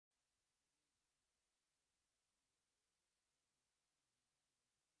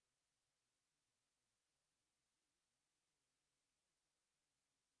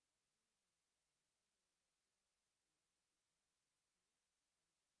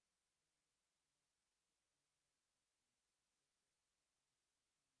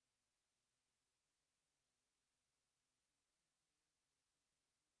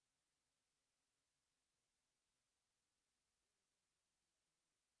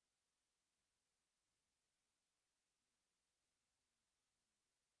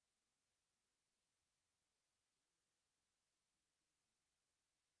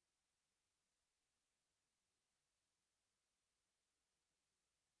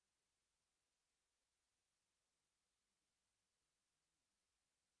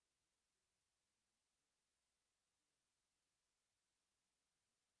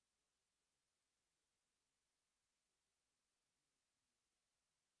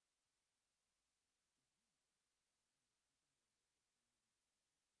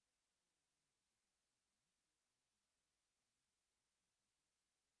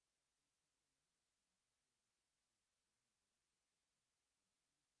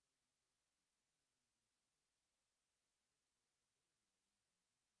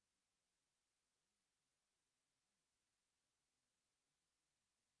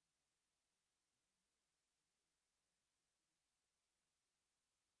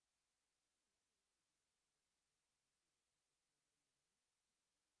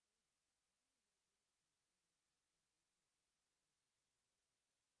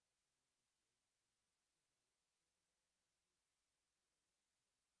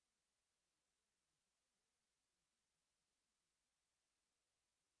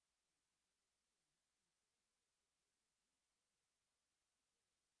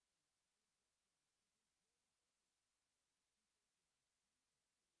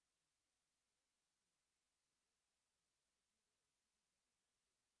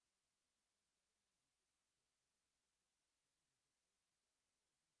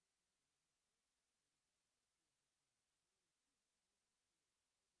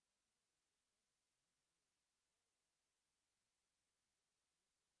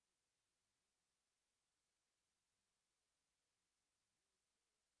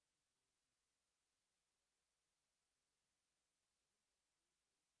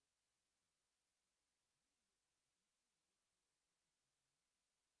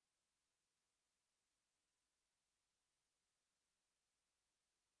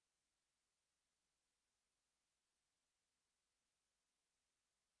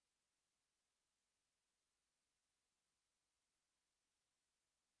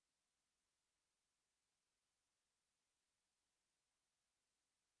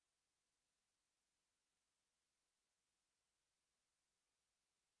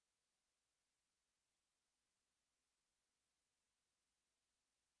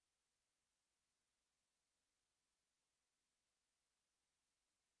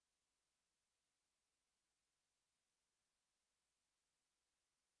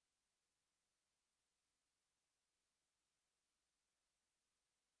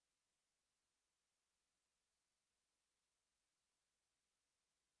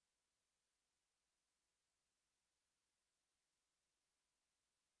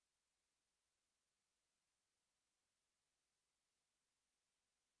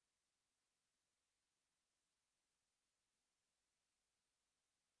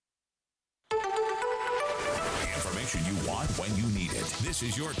want when you need it. This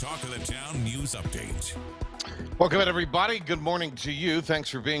is your Talk of the Town news update. Welcome, everybody. Good morning to you. Thanks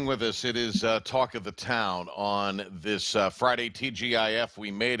for being with us. It is Talk of the Town on this Friday, TGIF. We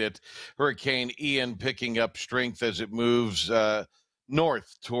made it. Hurricane Ian picking up strength as it moves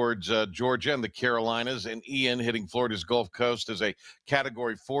north towards Georgia and the Carolinas, and Ian hitting Florida's Gulf Coast as a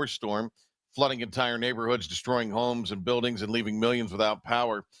Category 4 storm, flooding entire neighborhoods, destroying homes and buildings, and leaving millions without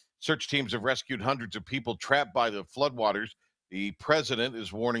power. Search teams have rescued hundreds of people trapped by the floodwaters. The president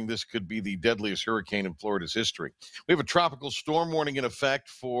is warning this could be the deadliest hurricane in Florida's history. We have a tropical storm warning in effect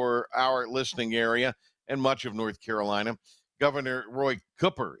for our listening area and much of North Carolina. Governor Roy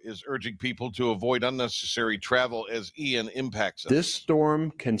Cooper is urging people to avoid unnecessary travel as Ian impacts us. This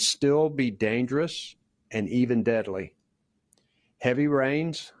storm can still be dangerous and even deadly. Heavy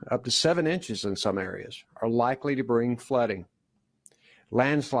rains, up to 7 inches in some areas, are likely to bring flooding.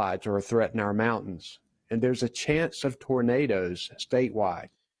 Landslides are a threat in our mountains, and there's a chance of tornadoes statewide.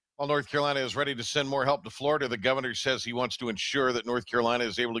 While North Carolina is ready to send more help to Florida, the governor says he wants to ensure that North Carolina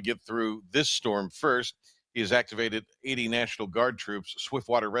is able to get through this storm first. He has activated 80 National Guard troops.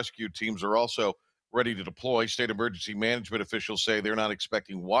 Swiftwater rescue teams are also ready to deploy. State emergency management officials say they're not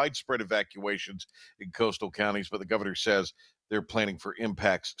expecting widespread evacuations in coastal counties, but the governor says they're planning for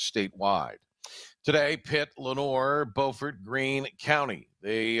impacts statewide. Today, Pitt, Lenoir, Beaufort, Greene County,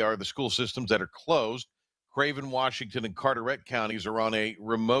 they are the school systems that are closed. Craven, Washington, and Carteret counties are on a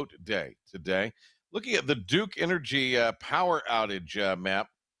remote day today. Looking at the Duke Energy power outage map,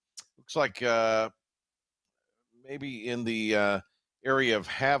 looks like maybe in the area of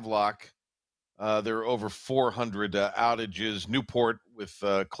Havelock, there are over 400 outages. Newport with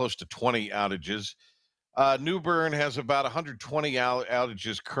close to 20 outages. New Bern has about 120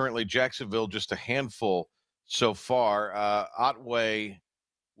 outages currently. Jacksonville, just a handful so far. Otway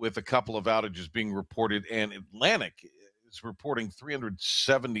with a couple of outages being reported, and Atlantic is reporting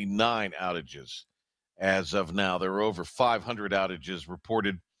 379 outages as of now. There are over 500 outages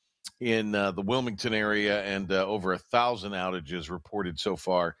reported in the Wilmington area and over 1,000 outages reported so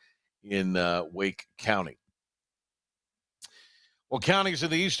far in Wake County. Well, counties in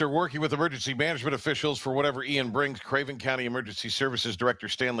the east are working with emergency management officials for whatever Ian brings. Craven County Emergency Services Director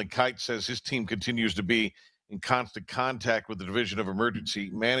Stanley Kite says his team continues to be in constant contact with the Division of Emergency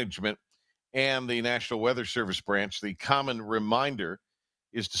Management and the National Weather Service branch. The common reminder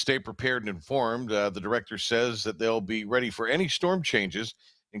is to stay prepared and informed. The director says that they'll be ready for any storm changes,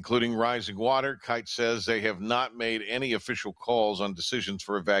 including rising water. Kite says they have not made any official calls on decisions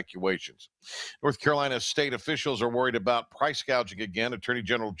for evacuations. North Carolina state officials are worried about price gouging again. Attorney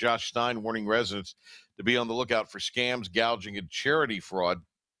General Josh Stein warning residents to be on the lookout for scams, gouging, and charity fraud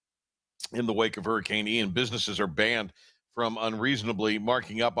in the wake of Hurricane Ian. Businesses are banned from unreasonably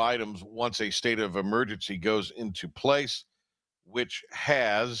marking up items once a state of emergency goes into place, which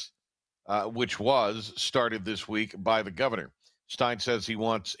was started this week by the governor. Stein says he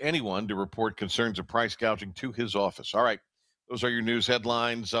wants anyone to report concerns of price gouging to his office. All right, those are your news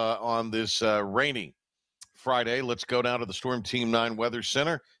headlines on this rainy Friday. Let's go down to the Storm Team 9 Weather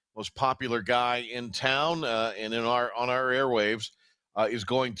Center. Most popular guy in town and on our airwaves is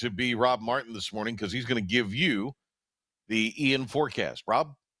going to be Rob Martin this morning because he's going to give you the Ian forecast.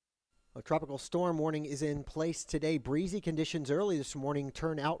 Rob? A tropical storm warning is in place today. Breezy conditions early this morning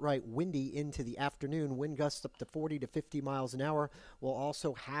turn outright windy into the afternoon. Wind gusts up to 40 to 50 miles an hour. We'll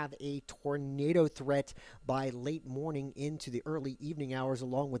also have a tornado threat by late morning into the early evening hours,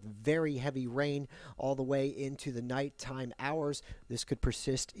 along with very heavy rain all the way into the nighttime hours. This could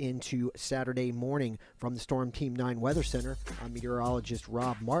persist into Saturday morning. From the Storm Team 9 Weather Center, I'm meteorologist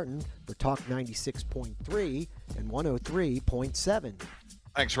Rob Martin for Talk 96.3 and 103.7.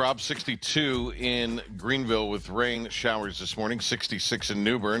 Thanks, Rob. 62 in Greenville with rain showers this morning. 66 in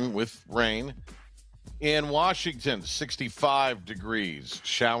New Bern with rain. In Washington, 65 degrees.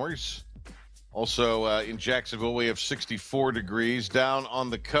 Showers. Also in Jacksonville, we have 64 degrees. Down on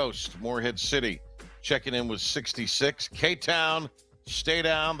the coast, Morehead City, checking in with 66. K-Town, stay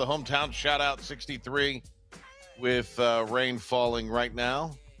down. The hometown shout-out, 63 with rain falling right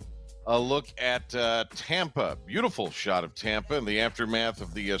now. A look at Tampa. Beautiful shot of Tampa in the aftermath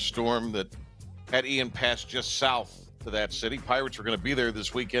of the storm that had Ian pass just south to that city. Pirates are going to be there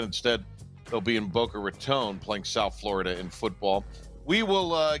this weekend. Instead, they'll be in Boca Raton playing South Florida in football. We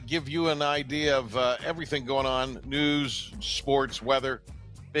will give you an idea of everything going on, news, sports, weather.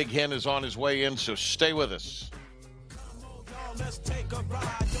 Big Hen is on his way in, so stay with us. Let's take a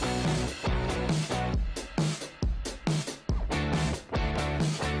ride.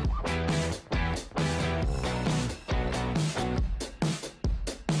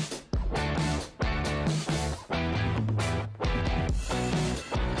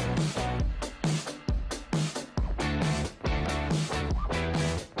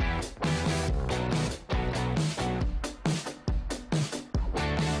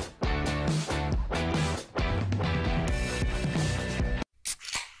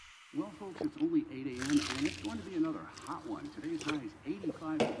 It's only 8 a.m. and it's going to be another hot one. Today's high is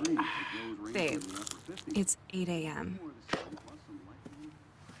 85 degrees. Babe, it's 8 a.m.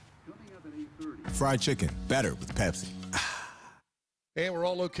 Fried chicken, better with Pepsi. And we're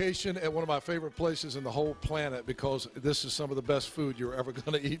on location at one of my favorite places in the whole planet because this is some of the best food you're ever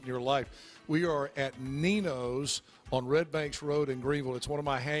going to eat in your life. We are at Nino's on Red Banks Road in Greenville. It's one of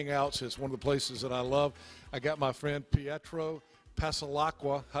my hangouts. It's one of the places that I love. I got my friend Pietro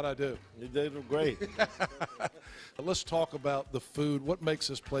Passalacqua. How'd I do? You did great. Let's talk about the food. What makes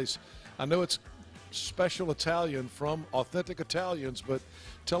this place? I know it's special Italian from authentic Italians, but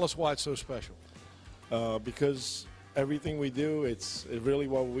tell us why it's so special. Because everything we do, it's really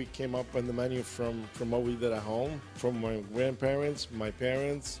what we came up on the menu from what we did at home, from my grandparents, my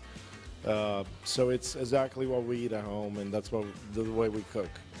parents. So it's exactly what we eat at home, and that's the way we cook.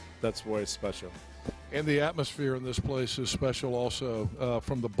 That's why it's special. And the atmosphere in this place is special also.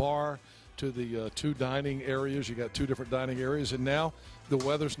 From the bar to the two dining areas, you got two different dining areas, and now the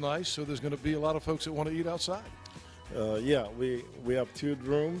weather's nice, so there's going to be a lot of folks that want to eat outside. Yeah, we have two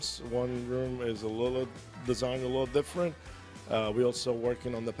rooms. One room is designed a little different. We're also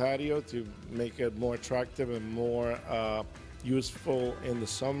working on the patio to make it more attractive and more useful in the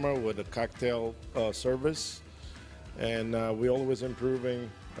summer with a cocktail service. And we're always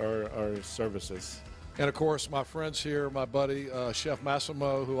improving our services. And, of course, my friends here, my buddy, Chef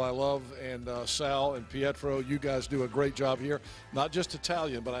Massimo, who I love, and Sal and Pietro, you guys do a great job here. Not just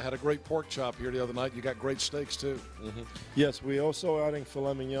Italian, but I had a great pork chop here the other night. You got great steaks, too. Mm-hmm. Yes, we're also adding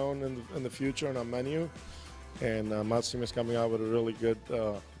filet mignon in the future on our menu. And Massimo is coming out with a really good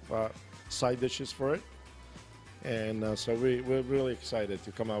side dishes for it. And so we're really excited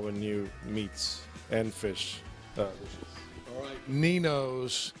to come out with new meats and fish dishes. All right,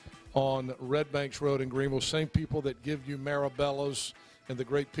 Nino's on Red Banks Road in Greenville. Same people that give you Marabello's and the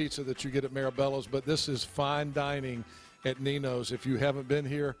great pizza that you get at Marabello's, but this is fine dining at Nino's. If you haven't been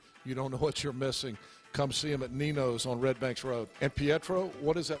here, you don't know what you're missing. Come see them at Nino's on Red Banks Road. And Pietro,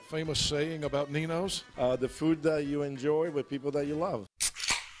 what is that famous saying about Nino's? The food that you enjoy with people that you love.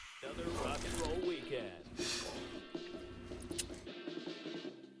 Another rock and roll weekend.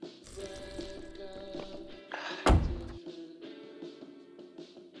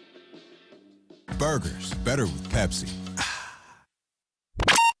 Burgers, better with Pepsi.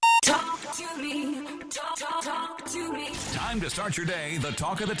 Talk to me. Talk to me. Time to start your day the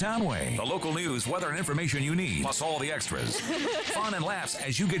Talk of the Town way. The local news, weather, and information you need, plus all the extras. Fun and laughs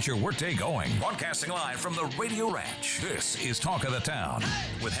as you get your workday going. Broadcasting live from the Radio Ranch. This is Talk of the Town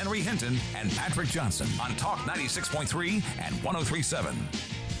with Henry Hinton and Patrick Johnson on Talk 96.3 and 103.7.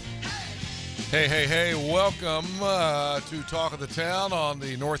 Hey, welcome to Talk of the Town on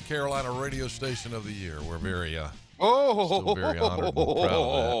the North Carolina radio station of the year. We're very, very honored and proud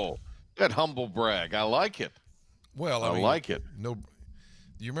of that humble brag. I like it. Well, I like it. No,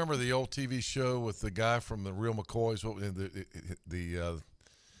 you remember the old TV show with the guy from the Real McCoys? What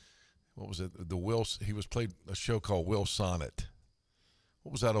was it? The Will. He was played a show called Will Sonnet.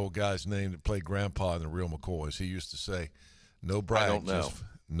 What was that old guy's name that played Grandpa in the Real McCoys? He used to say, "No brag, I don't know.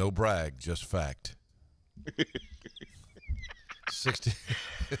 No brag, just fact." 60.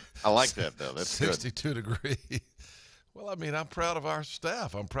 I like that, though. That's 62 degrees. Well, I mean, I'm proud of our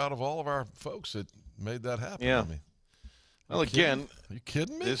staff. I'm proud of all of our folks that made that happen. Yeah. I mean, well, again, are you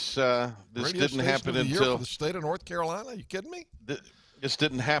kidding me? This Radio didn't happen of the year until for the state of North Carolina. Are you kidding me? This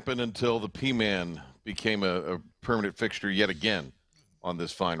didn't happen until the P-Man became a permanent fixture yet again on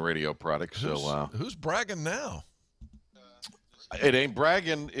this fine radio product. Who's bragging now? It ain't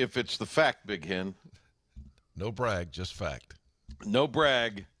bragging if it's the fact, Big Hen. No brag, just fact. No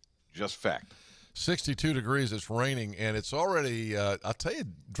brag, just fact. 62 degrees, it's raining, and it's already, I'll tell you,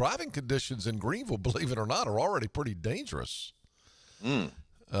 driving conditions in Greenville, believe it or not, are already pretty dangerous.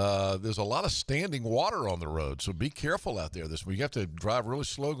 There's a lot of standing water on the road, so be careful out there. You have to drive really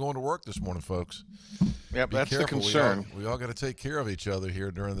slow going to work this morning, folks. Yep, that's careful. the concern. We all got to take care of each other here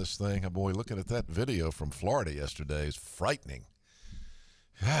during this thing. Boy, looking at that video from Florida yesterday is frightening.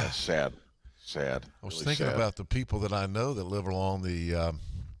 That's sad. I was thinking about the people that I know that live along the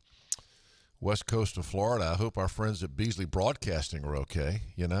west coast of Florida. I hope our friends at Beasley Broadcasting are okay.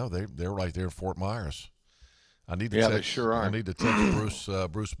 You know, they're right there in Fort Myers. I need to text, they sure are. I need to text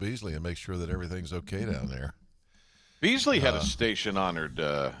Bruce Beasley and make sure that everything's okay down there. Beasley had a station honored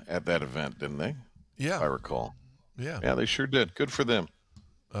at that event, didn't they? Yeah, if I recall. Yeah, they sure did. Good for them.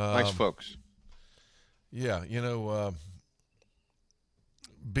 Nice folks. Yeah, you know.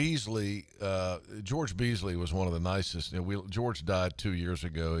 Beasley, George Beasley was one of the nicest. George died 2 years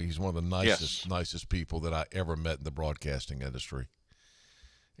ago. He's one of the nicest people that I ever met in the broadcasting industry.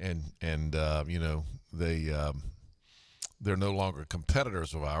 and you know, they're no longer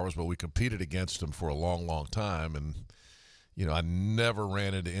competitors of ours, but we competed against them for a long, long time. And, you know, I never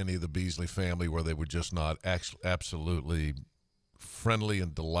ran into any of the Beasley family where they were just not absolutely friendly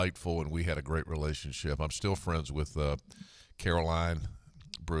and delightful, and we had a great relationship. I'm still friends with Caroline,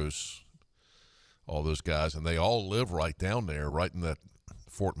 Bruce, all those guys, and they all live right down there, right in that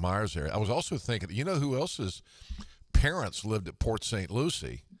Fort Myers area. I was also thinking, you know who else's parents lived at Port St.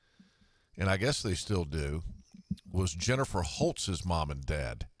 Lucie, and I guess they still do, was Jennifer Holtz's mom and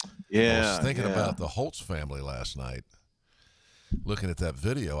dad. Yeah, I was thinking about the Holtz family last night, looking at that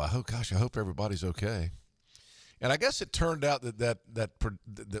video. I hope everybody's okay. And I guess it turned out that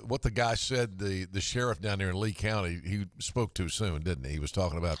what the guy said, the sheriff down there in Lee County, he spoke too soon, didn't he? He was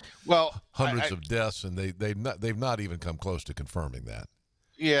talking about hundreds of deaths, and they've not even come close to confirming that.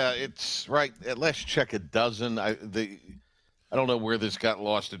 Yeah, it's right. Let's check a dozen. I don't know where this got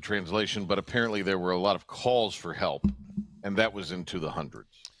lost in translation, but apparently there were a lot of calls for help, and that was into the hundreds.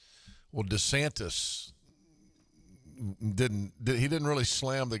 Well, DeSantis didn't really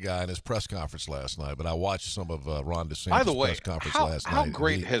slam the guy in his press conference last night, but I watched some of Ron DeSantis' press conference last night. How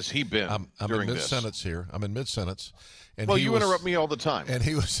great has he been during in this? mid-sentence here. I'm in mid-sentence. And well, you interrupt me all the time. And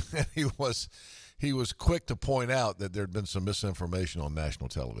he was quick to point out that there had been some misinformation on national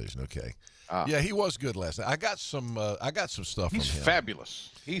television. Okay. Yeah, he was good last night. I got some stuff from him. He's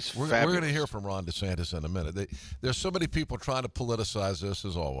fabulous. We're going to hear from Ron DeSantis in a minute. There's so many people trying to politicize this,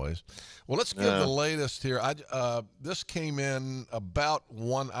 as always. Well, let's give the latest here. This came in about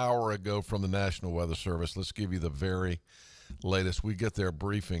 1 hour ago from the National Weather Service. Let's give you the very latest. We get their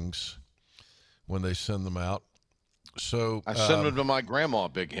briefings when they send them out. So I send them to my grandma,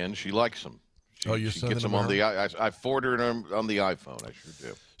 Big Hen. She likes them. She gets them on the. I forward them on the iPhone. I sure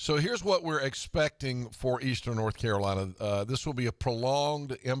do. So here's what we're expecting for eastern North Carolina. This will be a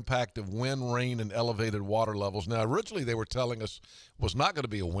prolonged impact of wind, rain, and elevated water levels. Now, originally they were telling us it was not going to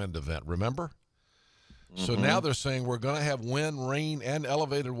be a wind event, remember? Mm-hmm. So now they're saying we're going to have wind, rain, and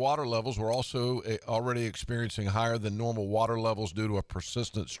elevated water levels. We're also already experiencing higher than normal water levels due to a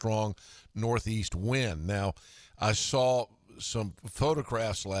persistent strong northeast wind. Now, I saw some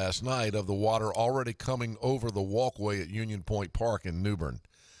photographs last night of the water already coming over the walkway at Union Point Park in New Bern.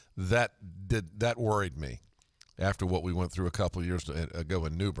 That worried me after what we went through a couple of years ago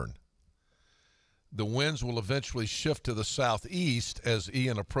in New Bern. The winds will eventually shift to the southeast as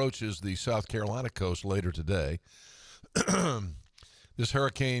Ian approaches the South Carolina coast later today. This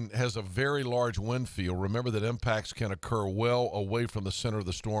hurricane has a very large wind field. Remember that impacts can occur well away from the center of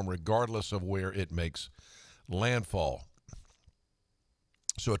the storm regardless of where it makes landfall.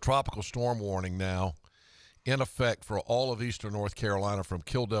 So a tropical storm warning now in effect for all of eastern North Carolina from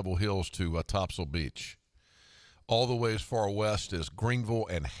Kill Devil Hills to Topsail Beach. All the way as far west as Greenville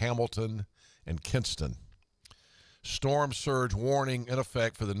and Hamilton and Kinston. Storm surge warning in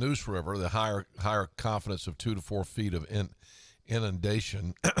effect for the Neuse River, the higher confidence of 2 to 4 feet of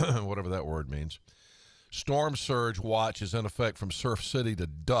inundation, whatever that word means. Storm surge watch is in effect from Surf City to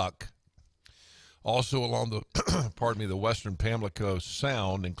Duck. Also along the, the western Pamlico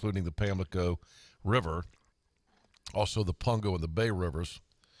Sound, including the Pamlico River, also the Pungo and the Bay Rivers.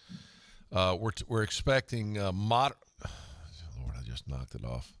 We're expecting Lord, I just knocked it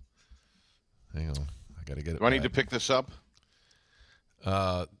off. Hang on, I got to get it. Do I need to pick this up?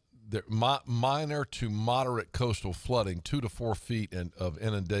 Minor to moderate coastal flooding, 2 to 4 feet of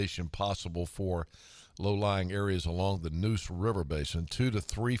inundation possible for low-lying areas along the Neuse River Basin. 2 to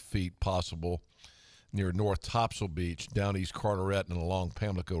 3 feet possible near North Topsail Beach, down East Carteret, and along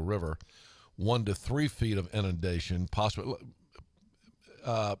Pamlico River. 1 to 3 feet of inundation possible.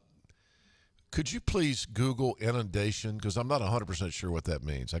 Could you please Google inundation? Because I'm not 100% sure what that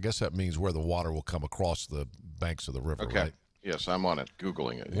means. I guess that means where the water will come across the banks of the river, okay. Right? Yes, I'm on it,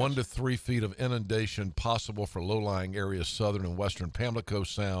 Googling it. 1 to 3 feet of inundation possible for low-lying areas southern and western Pamlico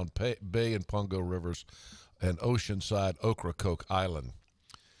Sound, Bay and Pungo Rivers, and Oceanside Ocracoke Island.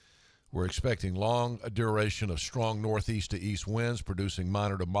 We're expecting long duration of strong northeast to east winds, producing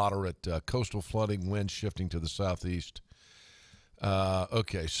minor to moderate coastal flooding, winds shifting to the southeast.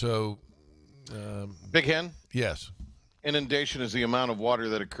 Okay, so... Big Hen? Yes. Inundation is the amount of water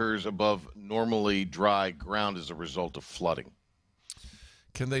that occurs above normally dry ground as a result of flooding.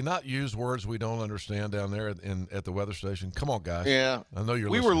 Can they not use words we don't understand down there at the weather station? Come on, guys. Yeah. I know you're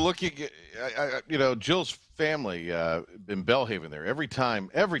We listening. were looking at, Jill's family in Belhaven there. Every time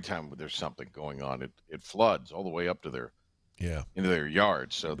there's something going on, it floods all the way up to into their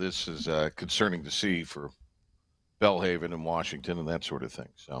yards. So this is concerning to see for Belhaven and Washington and that sort of thing.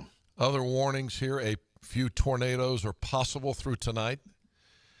 So other warnings here, a few tornadoes are possible through tonight.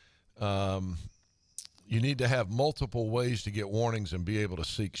 you need to have multiple ways to get warnings and be able to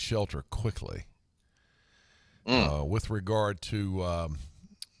seek shelter quickly. With regard to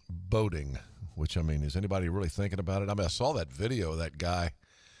boating, which, I mean, is anybody really thinking about it? I mean, I saw that video of that guy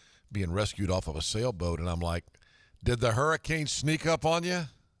being rescued off of a sailboat, and I'm like, did the hurricane sneak up on you?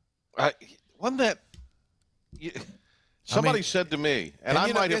 Wasn't that somebody said to me, and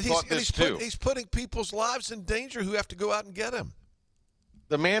I might have thought this too. He's putting people's lives in danger who have to go out and get him.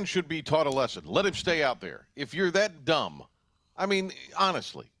 The man should be taught a lesson. Let him stay out there. If you're that dumb, I mean,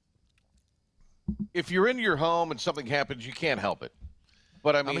 honestly, if you're in your home and something happens, you can't help it.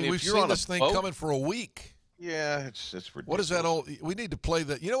 But I mean, if we've you're seen on this a thing boat, coming for a week. Yeah, it's ridiculous. What is that old? We need to play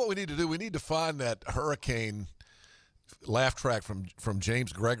that. You know what we need to do? We need to find that hurricane laugh track from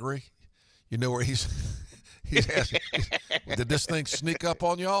James Gregory. You know where he's asking, did this thing sneak up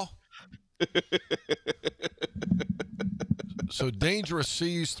on y'all? So dangerous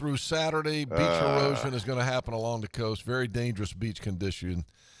seas through Saturday. Beach erosion is going to happen along the coast. Very dangerous beach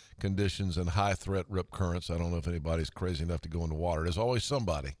conditions and high threat rip currents. I don't know if anybody's crazy enough to go in the water. There's always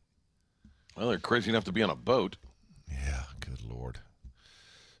somebody. Well, they're crazy enough to be on a boat. Yeah, good Lord.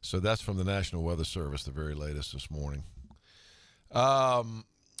 So that's from the National Weather Service, the very latest this morning.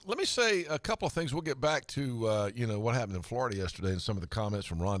 Let me say a couple of things. We'll get back to, what happened in Florida yesterday and some of the comments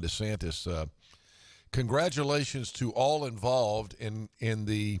from Ron DeSantis. Congratulations to all involved in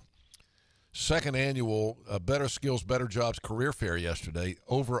the second annual Better Skills, Better Jobs career fair yesterday.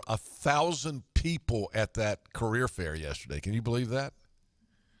 Over 1,000 people at that career fair yesterday. Can you believe that?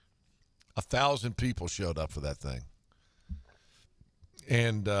 1,000 people showed up for that thing.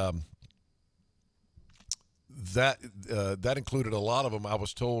 And that included a lot of them. I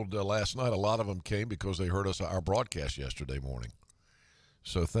was told last night a lot of them came because they heard our broadcast yesterday morning.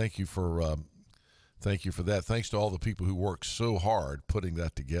 So thank you for that. Thanks to all the people who worked so hard putting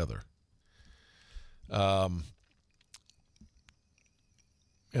that together. And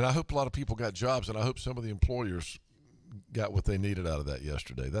I hope a lot of people got jobs, and I hope some of the employers got what they needed out of that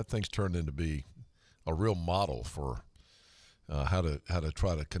yesterday. That thing's turned into be a real model for how to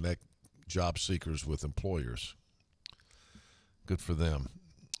try to connect job seekers with employers. Good for them.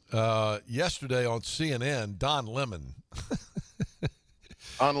 Yesterday on CNN, Don Lemon.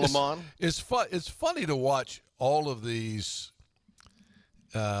 On Lemon? It's funny to watch all of these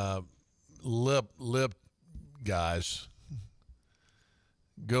lib guys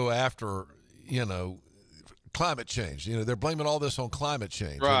go after, climate change. They're blaming all this on climate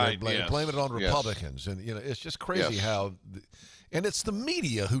change. Right. They're blaming it on Republicans. And, it's just crazy how and it's the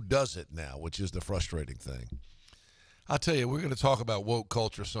media who does it now, which is the frustrating thing. I'll tell you, we're going to talk about woke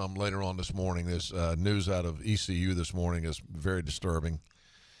culture some later on this morning. This news out of ECU this morning is very disturbing.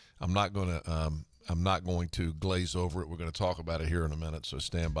 I'm not going to glaze over it. We're going to talk about it here in a minute, so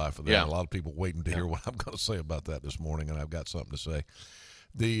stand by for that. Yeah. A lot of people waiting to hear what I'm going to say about that this morning, and I've got something to say.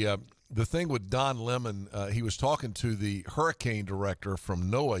 The thing with Don Lemon, he was talking to the hurricane director from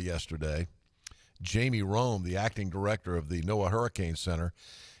NOAA yesterday, Jamie Rome, the acting director of the NOAA Hurricane Center,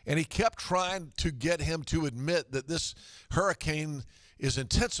 and he kept trying to get him to admit that this hurricane is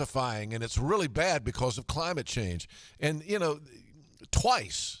intensifying and it's really bad because of climate change. And,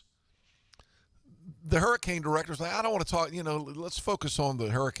 twice the hurricane director's like, I don't want to talk, let's focus on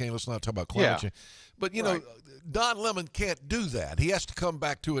the hurricane. Let's not talk about climate change. But, right. Don Lemon can't do that. He has to come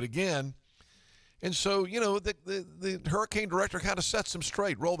back to it again. And so, the hurricane director kind of sets him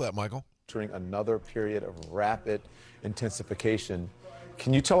straight. Roll that, Michael. During another period of rapid intensification.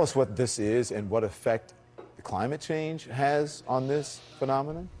 Can you tell us what this is and what effect the climate change has on this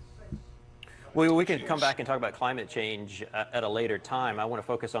phenomenon? Well, we can come back and talk about climate change at a later time. I want to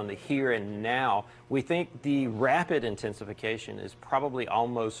focus on the here and now. We think the rapid intensification is probably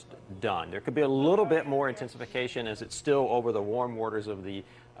almost done. There could be a little bit more intensification as it's still over the warm waters of the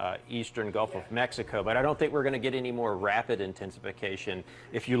eastern Gulf of Mexico, but I don't think we're going to get any more rapid intensification.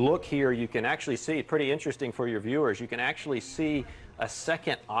 If you look here, you can actually see, pretty interesting for your viewers, you can actually see a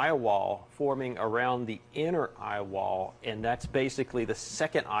second eye wall forming around the inner eye wall, and that's basically the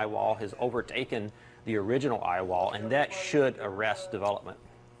second eye wall has overtaken the original eye wall, and that should arrest development.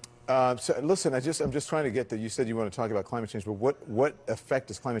 So listen, I'm just trying to get that. You said you want to talk about climate change, but what effect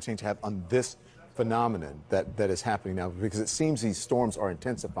does climate change have on this phenomenon that is happening now? Because it seems these storms are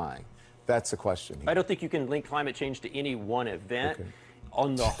intensifying. That's the question here. I don't think you can link climate change to any one event. Okay.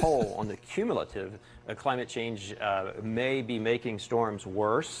 On the whole, on the cumulative, climate change may be making storms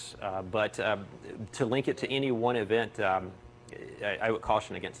worse, but to link it to any one event, I would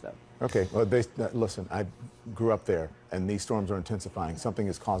caution against that. Okay. Well, listen, I grew up there, and these storms are intensifying. Something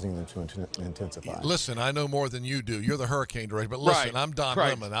is causing them to intensify. Listen, I know more than you do. You're the hurricane director, but listen, I'm Don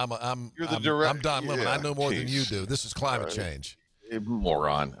Lemon. I'm Don Lemon. I know more than you do. This is climate change.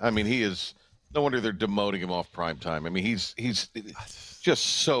 Moron. I mean, he is. No wonder they're demoting him off prime time. I mean, he's just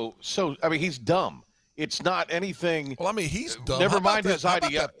so. I mean, he's dumb. It's not anything. Well, I mean, he's dumb. Never mind his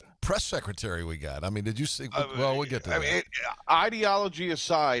idea. Press secretary we got. I mean, did you see? Well, we'll get to that. Ideology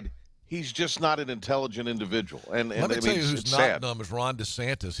aside, he's just not an intelligent individual. And let me tell you who's not sad. dumb is Ron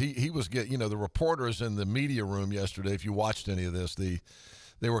DeSantis. He was the reporters in the media room yesterday. If you watched any of this, they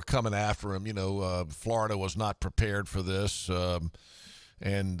were coming after him. Florida was not prepared for this.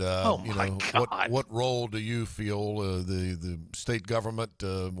 What role do you feel the state government?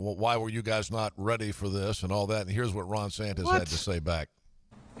 Why were you guys not ready for this and all that? And here's what Ron DeSantis had to say back.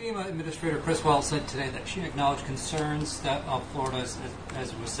 FEMA Administrator Chris Wells said today that she acknowledged concerns that Florida,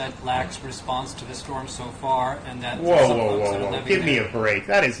 as was said, lacks response to the storm so far, and that whoa! Give me a break.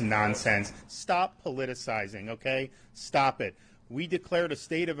 That is nonsense. Stop politicizing, okay? Stop it. We declared a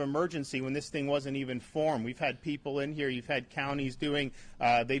state of emergency when this thing wasn't even formed. We've had people in here. You've had counties doing.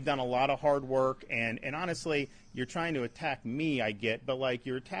 They've done a lot of hard work, and honestly, you're trying to attack me, I get, but like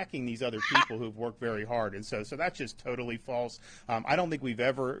you're attacking these other people who've worked very hard, and so that's just totally false. I don't think we've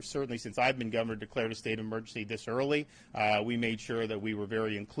ever, certainly since I've been governor, declared a state of emergency this early. We made sure that we were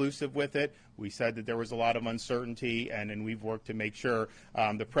very inclusive with it. We said that there was a lot of uncertainty, and we've worked to make sure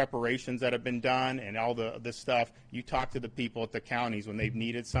the preparations that have been done and all this stuff. You talk to the people at the counties when they've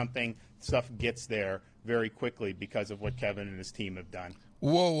needed something, stuff gets there very quickly because of what Kevin and his team have done.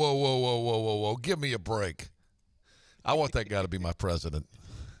 Whoa! Give me a break. I want that guy to be my president.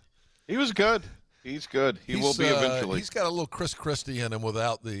 He was good. He's good. He will be eventually. He's got a little Chris Christie in him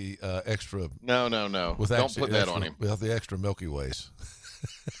without the extra. No. Don't put that on him. Without the extra Milky Ways.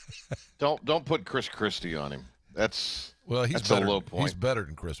 Don't put Chris Christie on him. That's he's a low point. He's better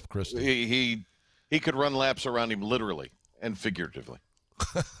than Chris Christie. He could run laps around him literally and figuratively.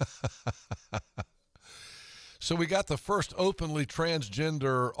 So we got the first openly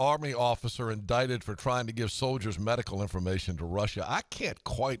transgender Army officer indicted for trying to give soldiers medical information to Russia. I can't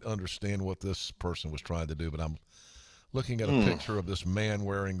quite understand what this person was trying to do, but I'm looking at a picture of this man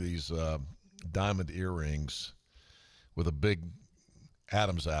wearing these diamond earrings with a big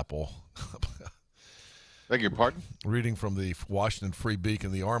Adam's apple. Beg your pardon? Reading from the Washington Free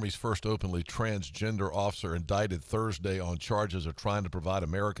Beacon, the Army's first openly transgender officer indicted Thursday on charges of trying to provide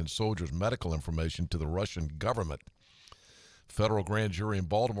American soldiers medical information to the Russian government. Federal grand jury in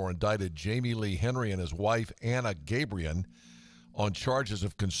Baltimore indicted Jamie Lee Henry and his wife, Anna Gabriel, on charges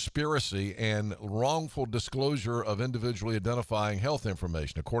of conspiracy and wrongful disclosure of individually identifying health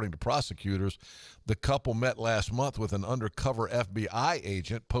information. According to prosecutors, the couple met last month with an undercover FBI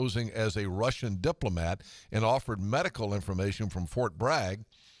agent posing as a Russian diplomat and offered medical information from Fort Bragg,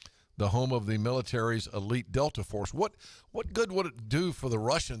 the home of the military's elite Delta Force. What good would it do for the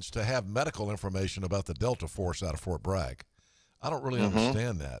Russians to have medical information about the Delta Force out of Fort Bragg? I don't really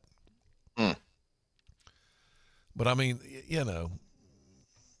understand that. But, I mean,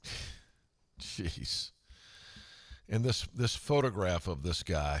 jeez. And this photograph of this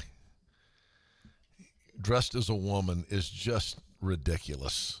guy dressed as a woman is just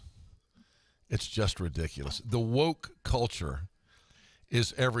ridiculous. It's just ridiculous. The woke culture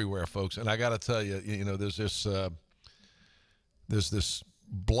is everywhere, folks. And I got to tell you, there's this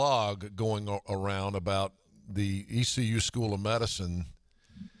blog going around about the ECU School of Medicine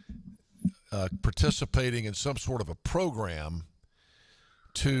participating in some sort of a program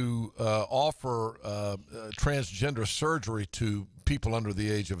to offer transgender surgery to people under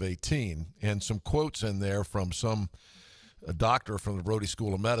the age of 18, and some quotes in there from a doctor from the Brody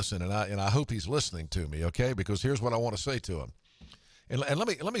School of Medicine, and I hope he's listening to me, okay? Because here's what I want to say to him, and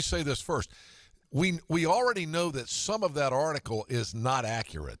let me say this first: we already know that some of that article is not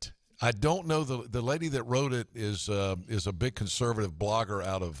accurate. I don't know the lady that wrote it is a big conservative blogger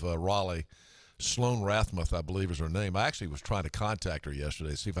out of Raleigh. Sloan Rathmuth, I believe, is her name. I actually was trying to contact her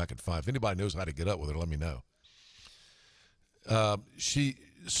yesterday to see if I could find. If anybody knows how to get up with her, let me know.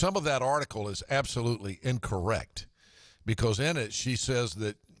 Some of that article is absolutely incorrect, because in it she says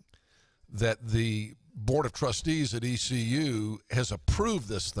that the Board of Trustees at ECU has approved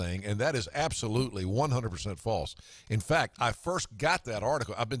this thing, and that is absolutely 100% false. In fact, I first got that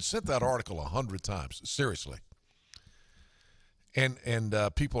article. I've been sent that article 100 times, seriously. And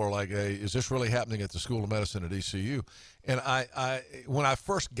people are like, hey, is this really happening at the School of Medicine at ECU? And I when I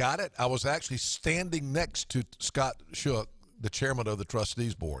first got it, I was actually standing next to Scott Shook, the chairman of the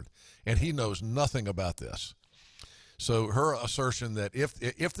trustees board, and he knows nothing about this. So her assertion that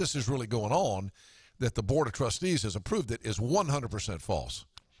if this is really going on, that the Board of Trustees has approved it is 100% false.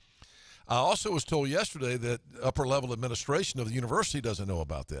 I also was told yesterday that upper-level administration of the university doesn't know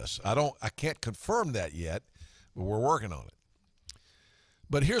about this. I can't confirm that yet, but we're working on it.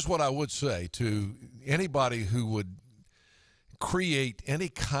 But here's what I would say to anybody who would create any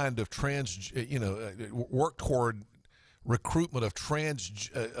kind of work toward recruitment of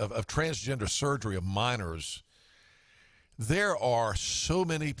transgender surgery of minors. There are so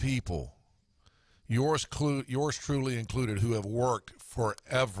many people, yours truly included, who have worked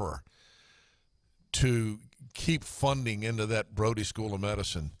forever to keep funding into that Brody School of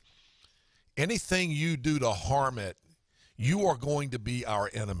Medicine. Anything you do to harm it, you are going to be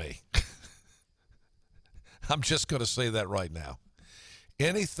our enemy. I'm just going to say that right now.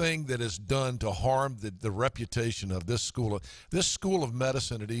 Anything that is done to harm the reputation of this school of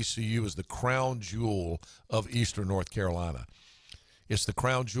medicine at ECU is the crown jewel of Eastern North Carolina. It's the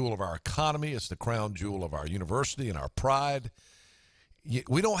crown jewel of our economy. It's the crown jewel of our university and our pride.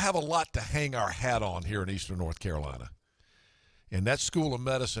 We don't have a lot to hang our hat on here in Eastern North Carolina. And that School of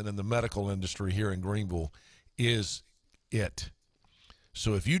Medicine and the medical industry here in Greenville is it.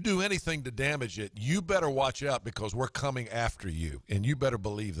 So if you do anything to damage it, you better watch out, because we're coming after you, and you better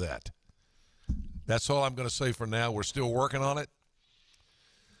believe that. That's all I'm going to say for now. We're still working on it.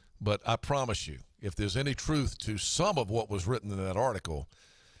 But I promise you, if there's any truth to some of what was written in that article,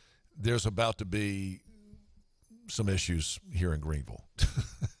 there's about to be some issues here in Greenville.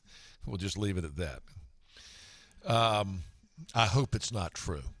 We'll just leave it at that. I hope it's not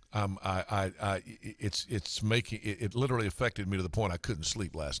true. It's making it literally affected me to the point I couldn't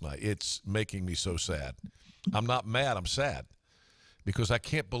sleep last night. It's making me so sad. I'm not mad. I'm sad, because I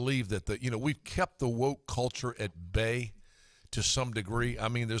can't believe that we've kept the woke culture at bay to some degree. I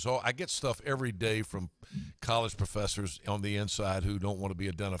mean, I get stuff every day from college professors on the inside who don't want to be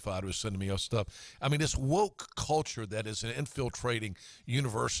identified, who are sending me stuff. I mean, this woke culture that is infiltrating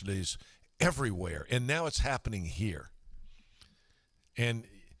universities everywhere, and now it's happening here. And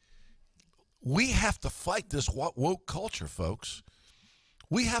we have to fight this woke culture, folks.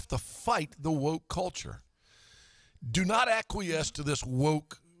 We have to fight the woke culture. Do not acquiesce to this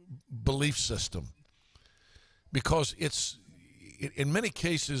woke belief system, because in many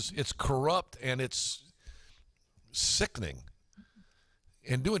cases, it's corrupt and it's sickening.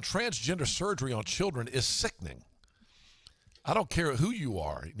 And doing transgender surgery on children is sickening. I don't care who you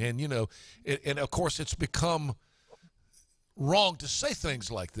are. And, and of course, it's become wrong to say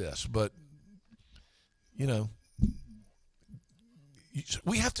things like this, but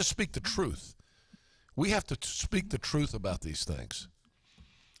we have to speak the truth. We have to speak the truth about these things.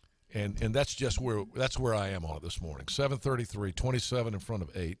 And that's where I am on it this morning. 7:33, 27 in front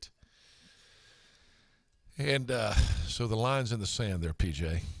of 8. And so the line's in the sand there,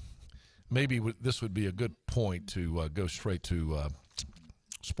 PJ. Maybe this would be a good point to go straight to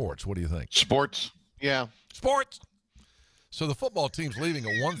sports. What do you think? Sports, yeah. Sports. So the football team's leaving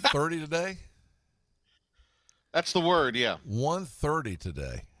at 1:30 today? That's the word, yeah. 1:30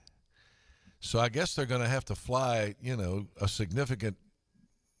 today. So I guess they're going to have to fly, a significant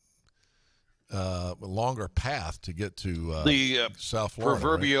longer path to get to the South Florida.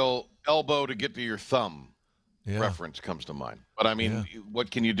 Proverbial elbow to get to your thumb reference comes to mind. But, I mean,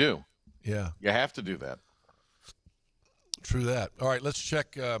 what can you do? Yeah. You have to do that. True that. All right, let's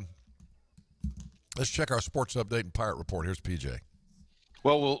check our sports update and Pirate Report. Here's PJ.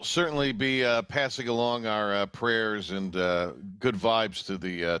 Well, we'll certainly be passing along our prayers and good vibes to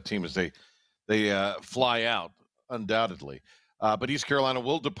the team as they fly out, undoubtedly. But East Carolina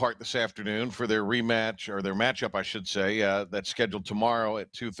will depart this afternoon for their rematch, or their matchup, I should say, that's scheduled tomorrow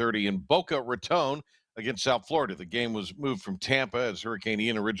at 2:30 in Boca Raton against South Florida. The game was moved from Tampa, as Hurricane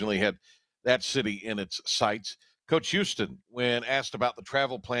Ian originally had that city in its sights. Coach Houston, when asked about the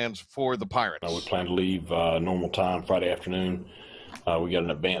travel plans for the Pirates. I would plan to leave normal time Friday afternoon. We got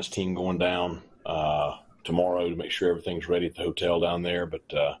an advanced team going down tomorrow to make sure everything's ready at the hotel down there, but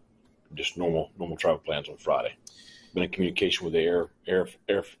just normal travel plans on Friday. Been in communication with the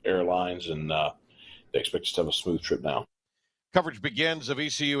airlines, and they expect us to have a smooth trip now. Coverage begins of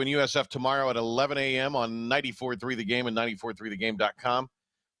ECU and USF tomorrow at 11 a.m. on 94.3 The Game and 94.3thegame.com.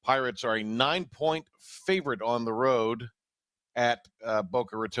 Pirates are a 9-point favorite on the road at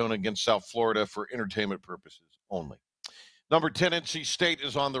Boca Raton against South Florida for entertainment purposes only. Number 10, NC State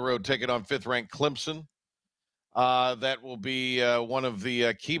is on the road, taking on 5th-ranked Clemson. That will be one of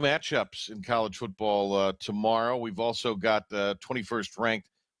the key matchups in college football tomorrow. We've also got 21st-ranked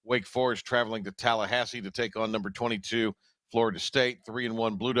Wake Forest traveling to Tallahassee to take on number 22, Florida State.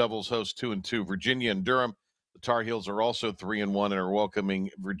 3-1 Blue Devils host 2-2 Virginia and Durham. The Tar Heels are also 3-1 and are welcoming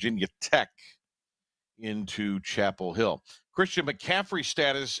Virginia Tech into Chapel Hill. Christian McCaffrey's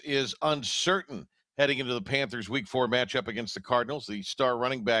status is uncertain heading into the Panthers' Week 4 matchup against the Cardinals. The star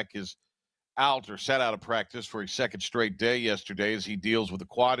running back is out or sat out of practice for a second straight day yesterday as he deals with a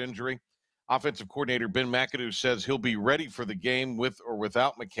quad injury. Offensive coordinator Ben McAdoo says he'll be ready for the game with or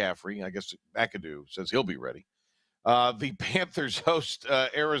without McCaffrey. I guess McAdoo says he'll be ready. The Panthers host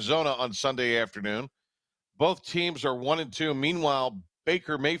Arizona on Sunday afternoon. Both teams are 1-2. Meanwhile,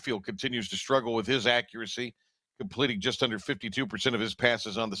 Baker Mayfield continues to struggle with his accuracy, completing just under 52% of his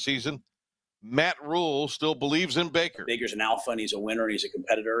passes on the season. Matt Rule still believes in Baker. Baker's an alpha, and he's a winner, and he's a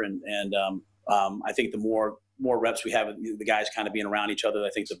competitor, and I think the more reps we have, the guys kind of being around each other,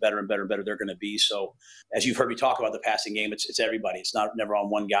 I think the better and better they're going to be. So, as you've heard me talk about the passing game, it's everybody. It's never on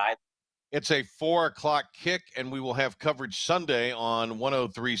one guy. It's a 4:00 kick, and we will have coverage Sunday on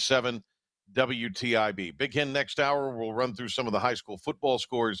 103.7 WTIB. Big Hen next hour. We'll run through some of the high school football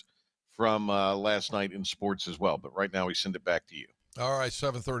scores from last night in sports as well. But right now, we send it back to you. All right,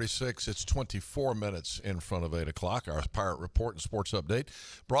 7:36. It's 24 minutes in front of 8 o'clock. Our Pirate Report and Sports Update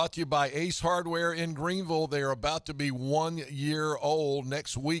brought to you by Ace Hardware in Greenville. They are about to be 1 year old.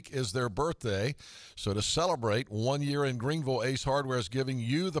 Next week is their birthday. So to celebrate 1 year in Greenville, Ace Hardware is giving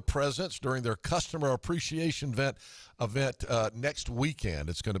you the presents during their customer appreciation event next weekend.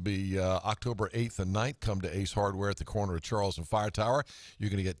 It's going to be October 8th and 9th. Come to Ace Hardware at the corner of Charles and Fire Tower. You're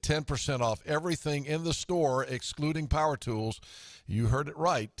going to get 10% off everything in the store, excluding power tools. You heard it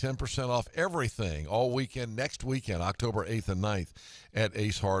right, 10% off everything all weekend, next weekend, October 8th and 9th at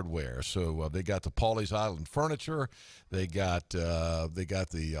Ace Hardware. So they got the Pawleys Island furniture. They got all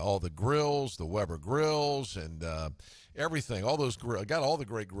the grills, the Weber grills, and everything. Got all the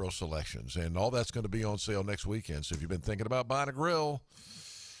great grill selections, and all that's going to be on sale next weekend. So if you've been thinking about buying a grill,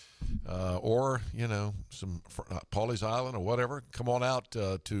 or some Pawleys Island or whatever, come on out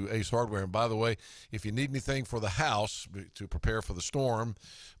to Ace Hardware. And by the way, if you need anything for the house to prepare for the storm,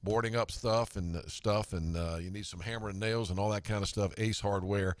 boarding up stuff and you need some hammer and nails and all that kind of stuff, Ace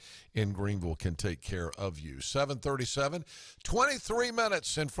Hardware in Greenville can take care of you. 7:37, 23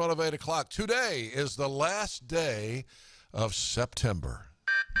 minutes in front of 8 o'clock. Today is the last day of September.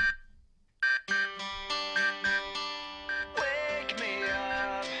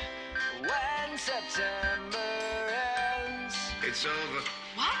 September ends. It's over.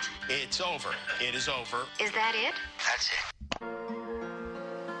 What? It's over. It is over. Is that it? That's it.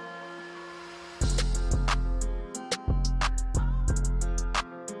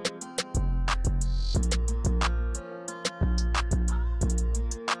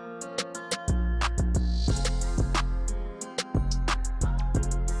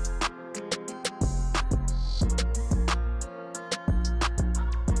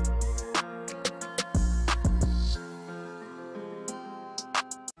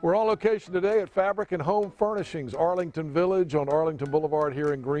 We're on location today at Fabric and Home Furnishings, Arlington Village on Arlington Boulevard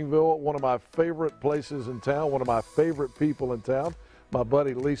here in Greenville. One of my favorite places in town, one of my favorite people in town. My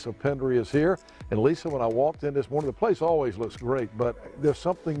buddy Lisa Pendry is here. And Lisa, when I walked in this morning, the place always looks great, but there's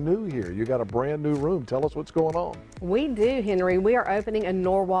something new here. You got a brand new room. Tell us what's going on. We do, Henry. We are opening a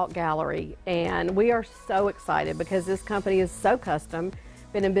Norwalk gallery, and we are so excited because this company is so custom.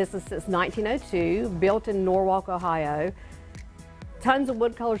 Been in business since 1902, built in Norwalk, Ohio. Tons of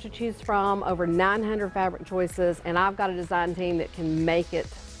wood colors to choose from, over 900 fabric choices, and I've got a design team that can make it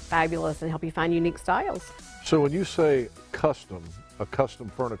fabulous and help you find unique styles. So when you say custom, a custom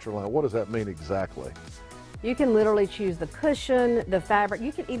furniture line, what does that mean exactly? You can literally choose the cushion, the fabric.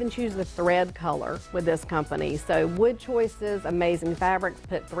 You can even choose the thread color with this company. So wood choices, amazing fabrics,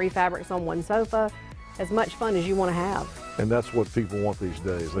 put 3 fabrics on one sofa. As much fun as you want to have. And that's what people want these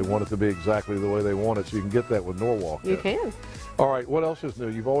days. They want it to be exactly the way they want it, so you can get that with Norwalk. You can. All right, what else is new?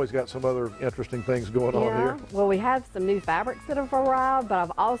 You've always got some other interesting things going on here. Well, we have some new fabrics that have arrived, but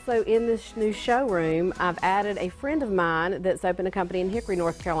I've also, in this new showroom, I've added a friend of mine that's opened a company in Hickory,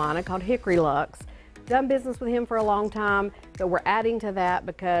 North Carolina called Hickory Lux. Done business with him for a long time, but we're adding to that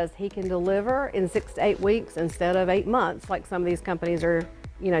because he can deliver in 6 to 8 weeks instead of 8 months like some of these companies are,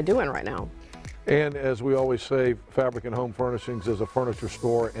 doing right now. And as we always say, Fabric and Home Furnishings is a furniture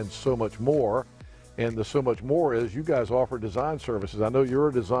store and so much more. And the so much more is you guys offer design services. I know you're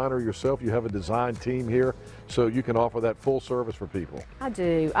a designer yourself. You have a design team here, so you can offer that full service for people. I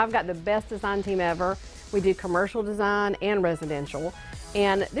do. I've got the best design team ever. We do commercial design and residential.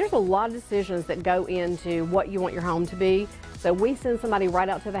 And there's a lot of decisions that go into what you want your home to be. So we send somebody right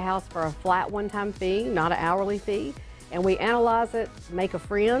out to the house for a flat one-time fee, not an hourly fee. And we analyze it, make a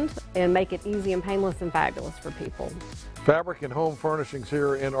friend, and make it easy and painless and fabulous for people. Fabric and Home Furnishings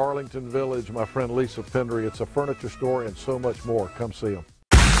here in Arlington Village. My friend Lisa Pendry. It's a furniture store and so much more. Come see them.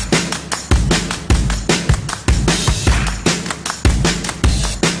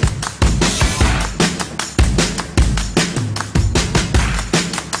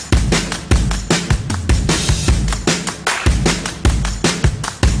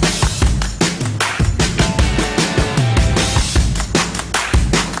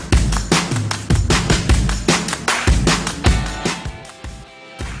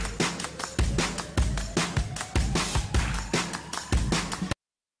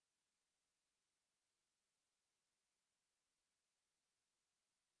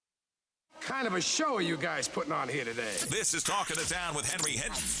 Kind of a show are you guys putting on here today? This is Talk of the Town with Henry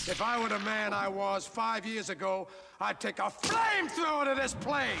Hinton. If I were the man I was 5 years ago, I'd take a flamethrower to this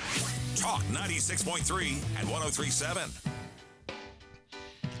place. Talk 96.3 and 103.7.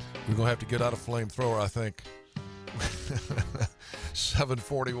 We're going to have to get out a flamethrower, I think.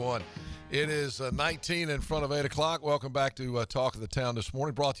 7:41. It is 19 in front of 8 o'clock. Welcome back to Talk of the Town this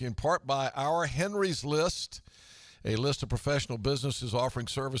morning, brought to you in part by our Henry's List, a list of professional businesses offering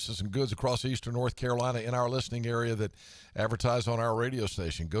services and goods across eastern North Carolina in our listening area that advertise on our radio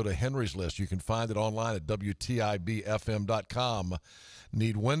station. Go to Henry's List. You can find it online at WTIBFM.com.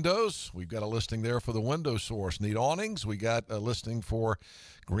 Need windows? We've got a listing there for the Window Source. Need awnings? We got a listing for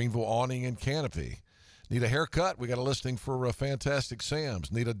Greenville Awning and Canopy. Need a haircut? We got a listing for Fantastic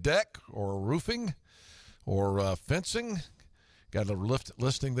Sam's. Need a deck or roofing or fencing? Got a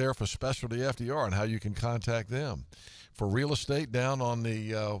listing there for Specialty FDR and how you can contact them. For real estate down on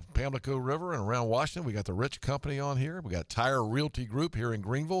the Pamlico River and around Washington, we got the Rich Company on here. We got Tire Realty Group here in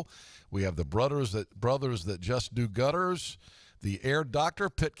Greenville. We have the brothers that just do gutters. The Air Doctor,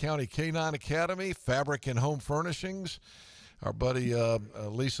 Pitt County K-9 Academy, Fabric and Home Furnishings. Our buddy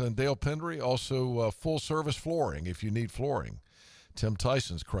Lisa and Dale Pendry. Also full service flooring if you need flooring. Tim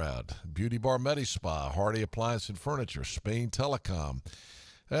Tyson's Crowd, Beauty Bar Medi Spa, Hardy Appliance and Furniture, Spain Telecom,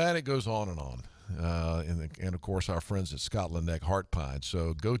 and it goes on and on. And of course, our friends at Scotland Neck Heart Pine.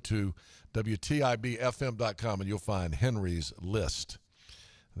 So go to WTIBFM.com and you'll find Henry's List.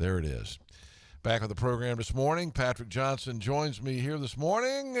 There it is. Back on the program this morning, Patrick Johnson joins me here this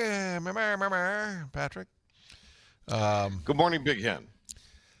morning. Patrick. Good morning, Big Hen.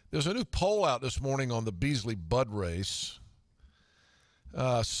 There's a new poll out this morning on the Beasley Bud race.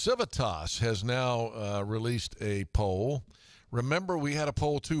 Civitas has now released a poll. Remember, we had a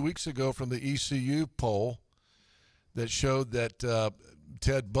poll 2 weeks ago from the ECU poll that showed that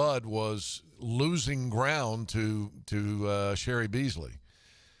Ted Budd was losing ground to Sherry Beasley.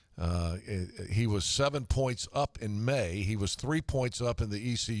 He was 7 points up in May. He was 3 points up in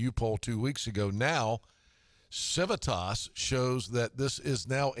the ECU poll 2 weeks ago. Now, Civitas shows that this is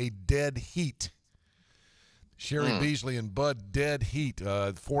now a dead heat. Sherry Beasley and Bud dead heat,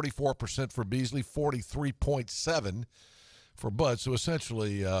 44% for Beasley, 43.7 for Bud. So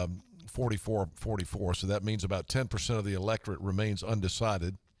essentially 44-44. So that means about 10% of the electorate remains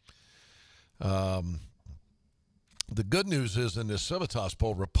undecided. The good news is in this Civitas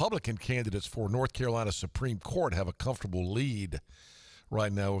poll, Republican candidates for North Carolina Supreme Court have a comfortable lead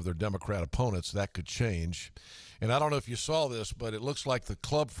right now over their Democrat opponents. That could change. And I don't know if you saw this, but it looks like the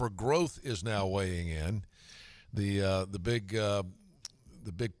Club for Growth is now weighing in. The big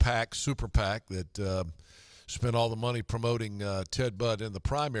PAC, Super PAC that spent all the money promoting Ted Budd in the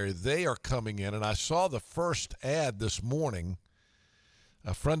primary, they are coming in. And I saw the first ad this morning.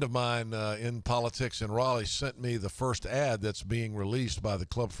 A friend of mine in politics in Raleigh sent me the first ad that's being released by the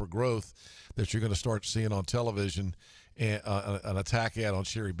Club for Growth that you're going to start seeing on television, and an attack ad on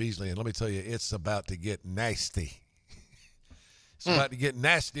Sherry Beasley. And let me tell you, it's about to get nasty. It's about to get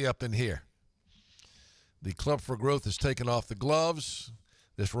nasty up in here. The Club for Growth has taken off the gloves.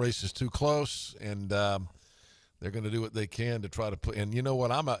 This race is too close, and they're going to do what they can to try to put. And you know what?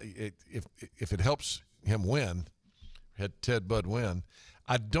 If it helps him win, had Ted Budd win,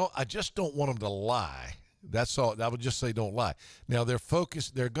 I just don't want him to lie. That's all. I would just say don't lie. Now they're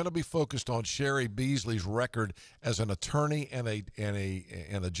going to be focused on Sherry Beasley's record as an attorney and a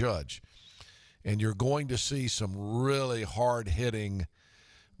judge, and you're going to see some really hard hitting,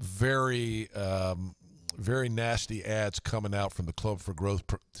 very nasty ads coming out from the Club for Growth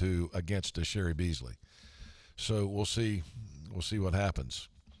against Sherry Beasley. So we'll see what happens.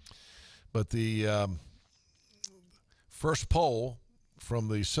 But the first poll from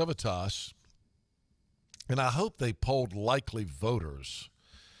the Civitas, and I hope they polled likely voters,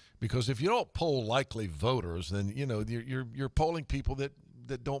 because if you don't poll likely voters, then you're polling people that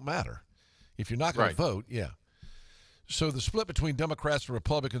don't matter. If you're not going to vote, yeah. So the split between Democrats and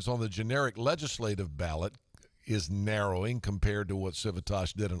Republicans on the generic legislative ballot is narrowing compared to what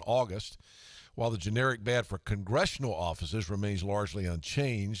Civitas did in August, while the generic bad for congressional offices remains largely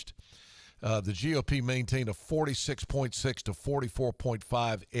unchanged. The GOP maintained a 46.6 to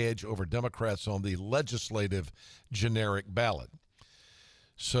 44.5 edge over Democrats on the legislative generic ballot.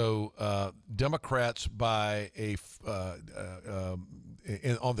 So Democrats by on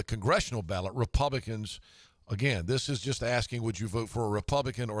the congressional ballot, Republicans, again, this is just asking would you vote for a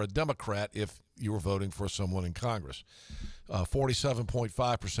Republican or a Democrat if you were voting for someone in Congress.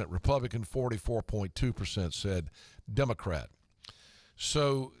 47.5% Republican, 44.2% said Democrat.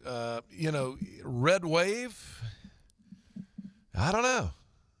 So, red wave, I don't know.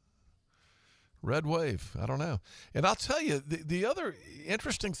 Red wave, I don't know. And I'll tell you, the other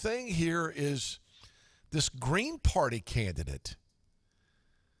interesting thing here is this Green Party candidate.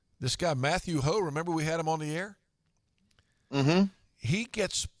 This guy, Matthew Ho, remember we had him on the air? Mm-hmm. He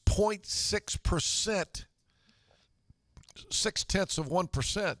gets 0.6%,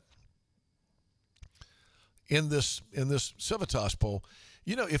 0.6%. In this Civitas poll,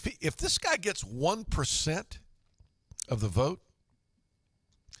 if this guy gets 1% of the vote,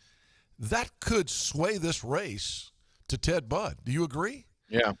 that could sway this race to Ted Budd. Do you agree?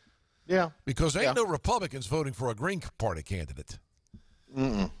 Yeah. Because ain't no Republicans voting for a Green Party candidate.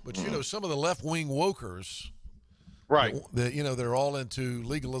 But some of the left-wing wokers, right? They're all into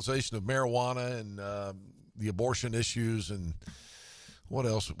legalization of marijuana and the abortion issues and. What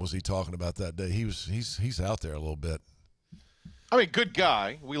else was he talking about that day? He's out there a little bit. I mean, good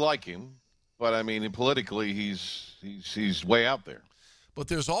guy. We like him, but I mean, politically, he's way out there. But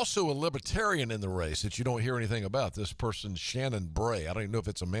there's also a libertarian in the race that you don't hear anything about. This person, Shannon Bray. I don't even know if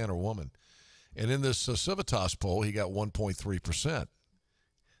it's a man or woman. And in this Civitas poll, he got 1.3%.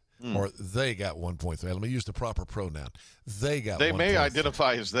 Or they got 1.3. Let me use the proper pronoun. They got. They may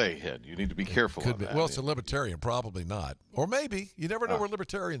identify as they. Head. You need to be careful. Could be. That. Well, it's a libertarian, probably not, or maybe you never know where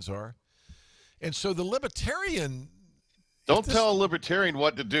libertarians are. And so the libertarian. Don't tell a libertarian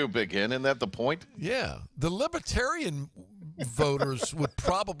what to do, Big Hen. Isn't that the point? Yeah, the libertarian voters would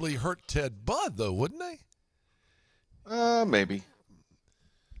probably hurt Ted Budd, though, wouldn't they? Maybe.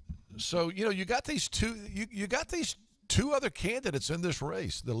 So you got these two. You got these. Two other candidates in this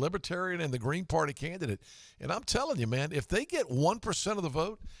race, the Libertarian and the Green Party candidate. And I'm telling you, man, if they get 1% of the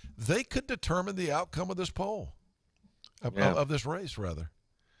vote, they could determine the outcome of this poll, of this race, rather.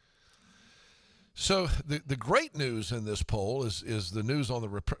 So the great news in this poll is the news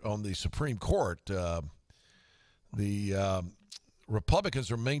on the Supreme Court. The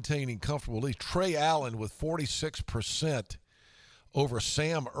Republicans are maintaining comfortable lead. Trey Allen with 46% over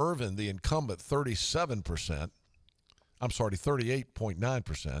Sam Ervin, the incumbent, 37%. I'm sorry,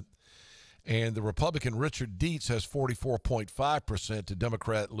 38.9%. And the Republican Richard Dietz has 44.5% to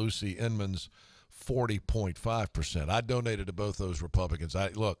Democrat Lucy Inman's 40.5%. I donated to both those Republicans.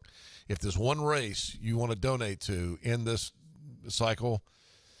 Look, if there's one race you want to donate to in this cycle,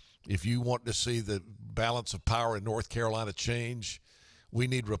 if you want to see the balance of power in North Carolina change, we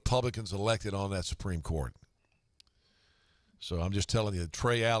need Republicans elected on that Supreme Court. So I'm just telling you,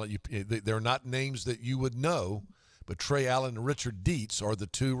 Trey Allen, they're not names that you would know, but Trey Allen and Richard Dietz are the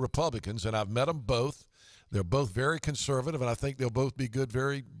two Republicans, and I've met them both. They're both very conservative, and I think they'll both be good,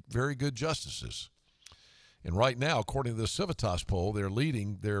 very, very good justices. And right now, according to the Civitas poll, they're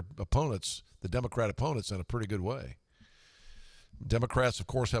leading their opponents, the Democrat opponents, in a pretty good way. Democrats, of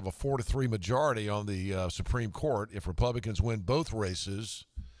course, have a 4-3 majority on the Supreme Court. If Republicans win both races,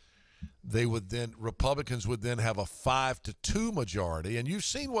 Republicans would then have a 5-2 majority. And you've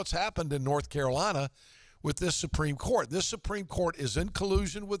seen what's happened in North Carolina with this Supreme Court. This Supreme Court is in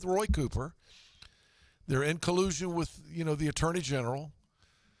collusion with Roy Cooper. They're in collusion with, the Attorney General.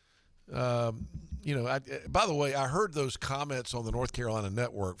 By the way, I heard those comments on the North Carolina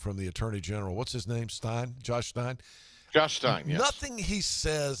Network from the Attorney General. What's his name? Josh Stein? Josh Stein, yes. Nothing he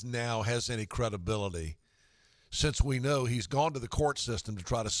says now has any credibility, since we know he's gone to the court system to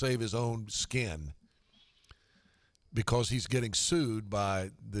try to save his own skin because he's getting sued by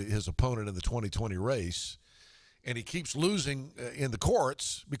his opponent in the 2020 race, and he keeps losing in the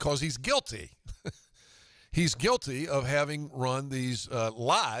courts because he's guilty. He's guilty of having run these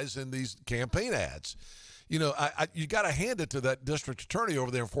lies in these campaign ads. You got to hand it to that district attorney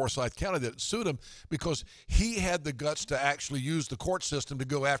over there in Forsyth County that sued him, because he had the guts to actually use the court system to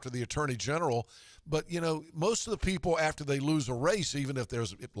go after the Attorney General. But, most of the people, after they lose a race, even if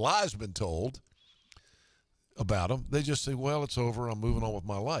there's lies been told about them, they just say, well, it's over, I'm moving on with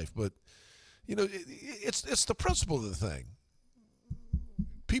my life. But, it's the principle of the thing.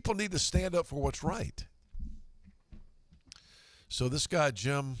 People need to stand up for what's right. So this guy,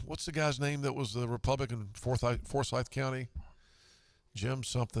 Jim, what's the guy's name that was the Republican Forsyth County? Jim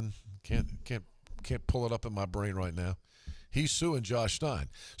something. Can't pull it up in my brain right now. He's suing Josh Stein.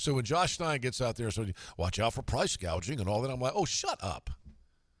 So when Josh Stein gets out there and says, watch out for price gouging and all that, I'm like, oh, shut up.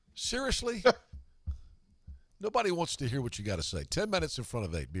 Seriously? Nobody wants to hear what you got to say. 10 minutes in front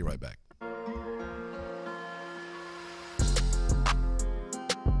of 8. Be right back.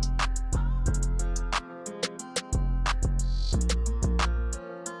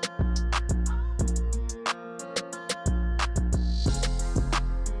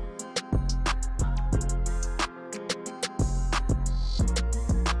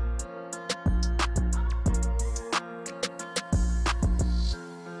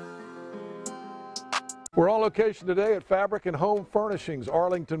 We're on location today at Fabric and Home Furnishings,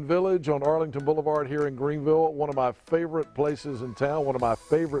 Arlington Village on Arlington Boulevard here in Greenville. One of my favorite places in town, one of my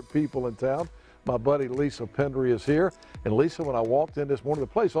favorite people in town. My buddy Lisa Pendry is here. And Lisa, when I walked in this morning,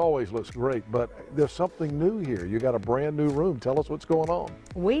 the place always looks great, but there's something new here. You got a brand new room. Tell us what's going on.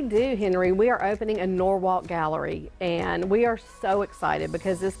 We do, Henry. We are opening a Norwalk Gallery, and we are so excited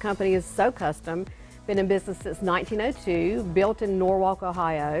because this company is so custom. Been in business since 1902, built in Norwalk,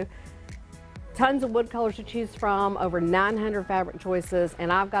 Ohio. Tons of wood colors to choose from, over 900 fabric choices,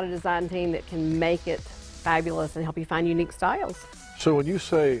 and I've got a design team that can make it fabulous and help you find unique styles. So when you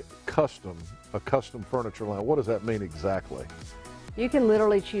say custom, a custom furniture line, what does that mean exactly? You can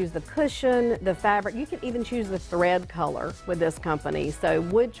literally choose the cushion, the fabric. You can even choose the thread color with this company. So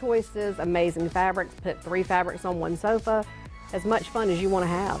wood choices, amazing fabrics, put 3 fabrics on 1 sofa. As much fun as you want to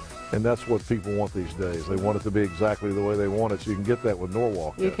have. And that's what people want these days. They want it to be exactly the way they want it, so you can get that with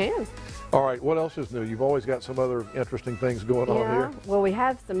Norwalk. You can. All right, what else is new? You've always got some other interesting things going on here. Well, we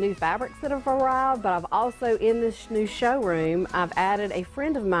have some new fabrics that have arrived, but I've also, in this new showroom, I've added a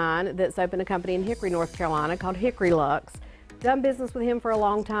friend of mine that's opened a company in Hickory, North Carolina called Hickory Luxe. Done business with him for a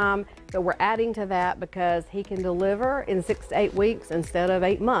long time, but we're adding to that because he can deliver in 6 to 8 weeks instead of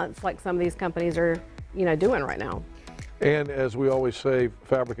 8 months like some of these companies are, doing right now. And as we always say,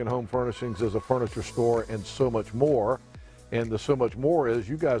 Fabric and Home Furnishings is a furniture store and so much more. And the so much more is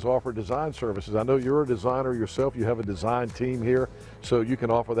you guys offer design services. I know you're a designer yourself. You have a design team here, so you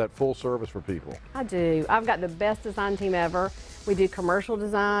can offer that full service for people. I do. I've got the best design team ever. We do commercial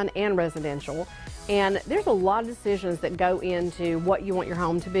design and residential. And there's a lot of decisions that go into what you want your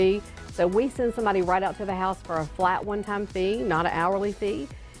home to be. So we send somebody right out to the house for a flat one-time fee, not an hourly fee.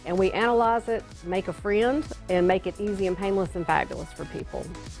 And we analyze it, make a friend, and make it easy and painless and fabulous for people.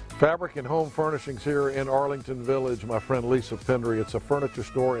 Fabric and Home Furnishings here in Arlington Village. My friend Lisa Pendry. It's a furniture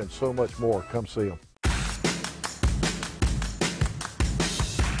store and so much more. Come see them.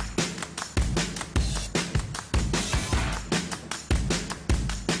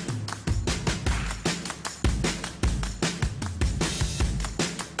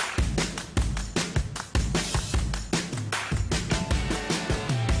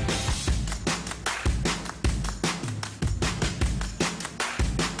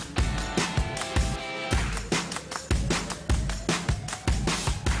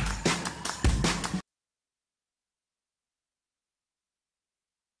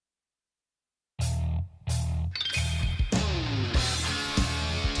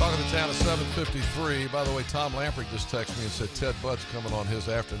 Town at 7:53. By the way, Tom Lamprecht just texted me and said Ted Budd's coming on his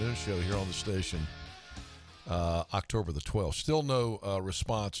afternoon show here on the station October the 12th. Still no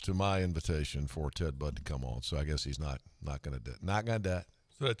response to my invitation for Ted Budd to come on, so I guess he's not going to do it. Not going to do it.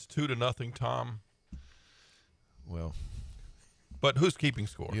 So that's 2-0, Tom. Well, but who's keeping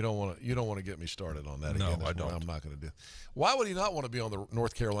score? You don't want to get me started on that no, again. No, I don't. I'm not going to do it. Why would he not want to be on the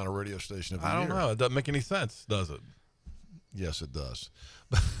North Carolina radio station of the year? I don't know. It doesn't make any sense, does it? Yes, it does.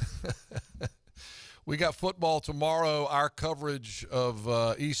 We got football tomorrow. Our coverage of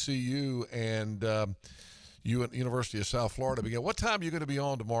ECU and University of South Florida begin. What time are you going to be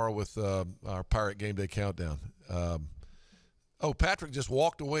on tomorrow with our Pirate Game Day Countdown? Patrick just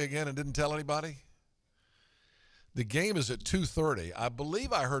walked away again and didn't tell anybody? The game is at 2:30. I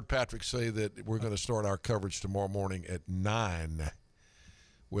believe I heard Patrick say that we're going to start our coverage tomorrow morning at 9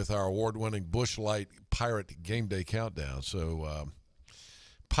 with our award-winning Busch Light Pirate Game Day Countdown. So,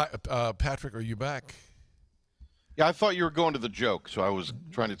 Patrick, are you back? Yeah, I thought you were going to the joke, so I was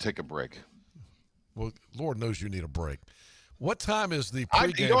trying to take a break. Well, Lord knows you need a break. What time is the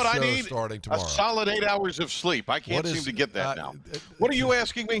pregame show starting tomorrow? A solid 8 hours of sleep. I can't seem to get that now. What are you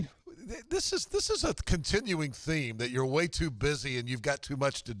asking me? This is a continuing theme that you're way too busy and you've got too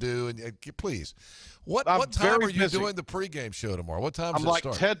much to do. And please, what time are you doing the pregame show tomorrow? What time does I'm it like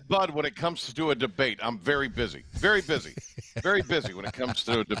start? Ted Budd when it comes to do a debate. I'm very busy, very busy, very busy when it comes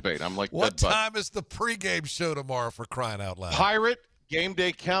to a debate. I'm like What Ted Budd. time is the pregame show tomorrow, for crying out loud? Pirate Game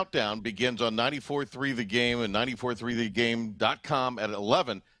Day Countdown begins on 94.3 The Game and 94.3thegame.com at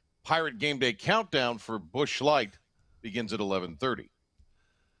 11. Pirate Game Day Countdown for Busch Light begins at 11:30.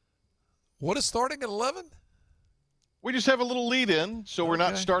 What is starting at 11? We just have a little lead in, so we're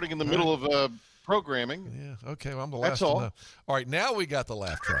not starting in the middle of programming. Yeah, okay, well, I'm the last That's all. to know. All right, now we got the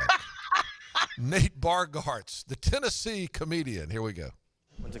laugh track. Nate Bargartz, the Tennessee comedian. Here we go.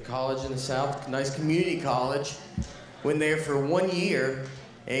 Went to college in the South, nice community college. Went there for 1 year,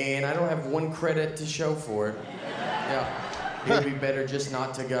 and I don't have one credit to show for it. Yeah, it would be better just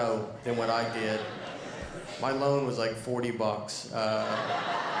not to go than what I did. My loan was like $40.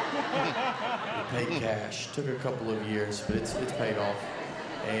 Paid cash. Took a couple of years, but it's paid off.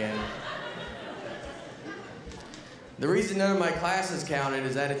 And the reason none of my classes counted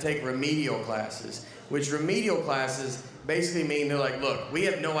is I had to take remedial classes, which remedial classes basically mean they're like, look, we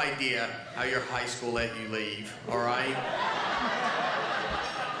have no idea how your high school let you leave, all right?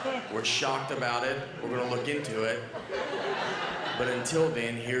 We're shocked about it. We're going to look into it. But until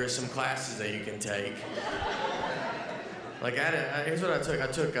then, here are some classes that you can take. Like, here's what I took. I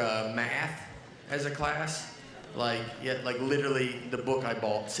took math as a class. Like literally the book I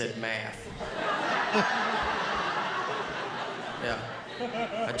bought said math. Yeah.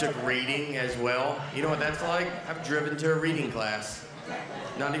 I took reading as well. You know what that's like? I've driven to a reading class.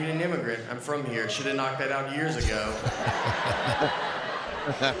 Not even an immigrant. I'm from here. Should have knocked that out years ago.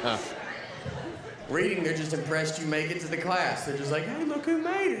 Reading, they're just impressed you make it to the class. They're just like, hey, look who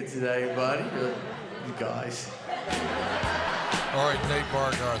made it today, buddy. You're like, you guys. All right, Nate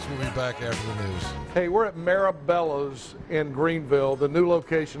Bargartz. We'll be back after the news. Hey, we're at Maribella's in Greenville, the new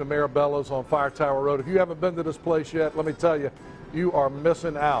location of Maribella's on Fire Tower Road. If you haven't been to this place yet, let me tell you, you are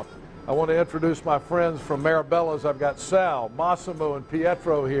missing out. I want to introduce my friends from Maribella's. I've got Sal, Massimo, and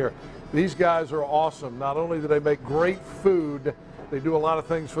Pietro here. These guys are awesome. Not only do they make great food, they do a lot of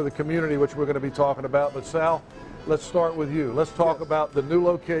things for the community, which we're going to be talking about. But Sal, let's start with you. Let's talk about the new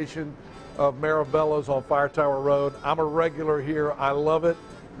location of Maribella's on Fire Tower Road. I'm a regular here. I love it.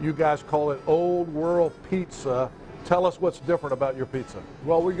 You guys call it Old World Pizza. Tell us what's different about your pizza.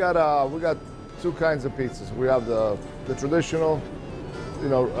 Well, we got two kinds of pizzas. We have the traditional,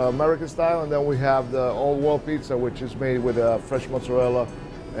 American style, and then we have the Old World Pizza, which is made with fresh mozzarella,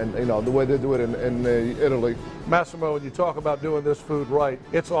 and the way they do it in Italy. Massimo, when you talk about doing this food right,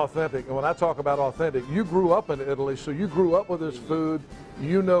 it's authentic. And when I talk about authentic, you grew up in Italy, so you grew up with this food.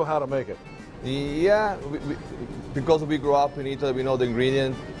 You know how to make it. Yeah, because we grew up in Italy, we know the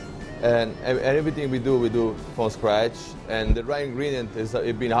ingredient, and everything we do from scratch. And the right ingredient it's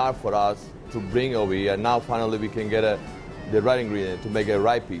been hard for us to bring over here. Now finally we can get the right ingredient to make a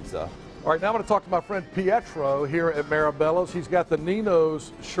right pizza. All right, now I'm going to talk to my friend Pietro here at Maribella's. He's got the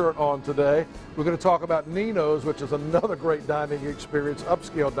Nino's shirt on today. We're going to talk about Nino's, which is another great dining experience,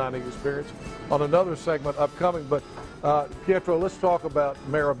 upscale dining experience, on another segment upcoming. But Pietro, let's talk about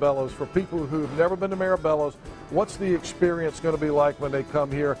Maribella's. For people who've never been to Maribella's, what's the experience going to be like when they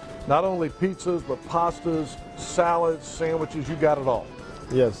come here? Not only pizzas, but pastas, salads, sandwiches, you got it all.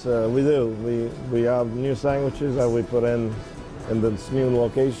 Yes, we do. We have new sandwiches that we put in this new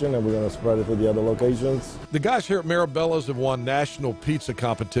location, and we're going to spread it to the other locations. The guys here at Maribella's have won national pizza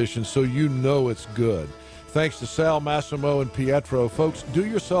competitions, so you know it's good. Thanks to Sal, Massimo, and Pietro. Folks, do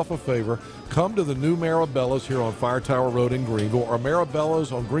yourself a favor. Come to the new Maribella's here on Fire Tower Road in Greenville, or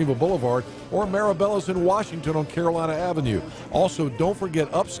Maribella's on Greenville Boulevard, or Maribella's in Washington on Carolina Avenue. Also, don't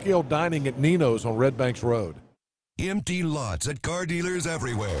forget upscale dining at Nino's on Red Banks Road. Empty lots at car dealers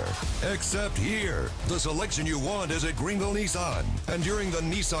everywhere, except here. The selection you want is at Greenville Nissan. And during the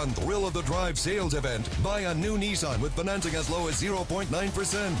Nissan Thrill of the Drive sales event, buy a new Nissan with financing as low as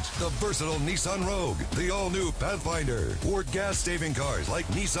 0.9%. The versatile Nissan Rogue, the all-new Pathfinder, or gas-saving cars like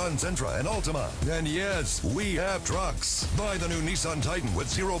Nissan Sentra and Altima. And yes, we have trucks. Buy the new Nissan Titan with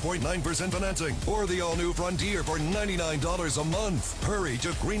 0.9% financing, or the all-new Frontier for $99 a month. Hurry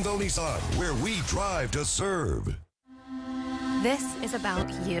to Greenville Nissan, where we drive to serve. This is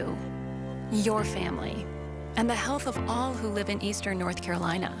about you, your family, and the health of all who live in Eastern North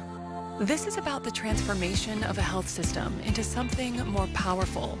Carolina. This is about the transformation of a health system into something more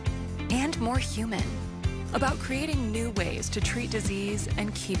powerful and more human, about creating new ways to treat disease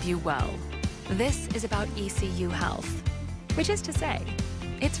and keep you well. This is about ECU Health, which is to say,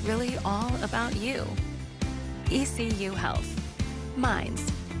 it's really all about you. ECU Health.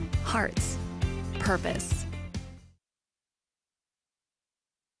 Minds, hearts, purpose.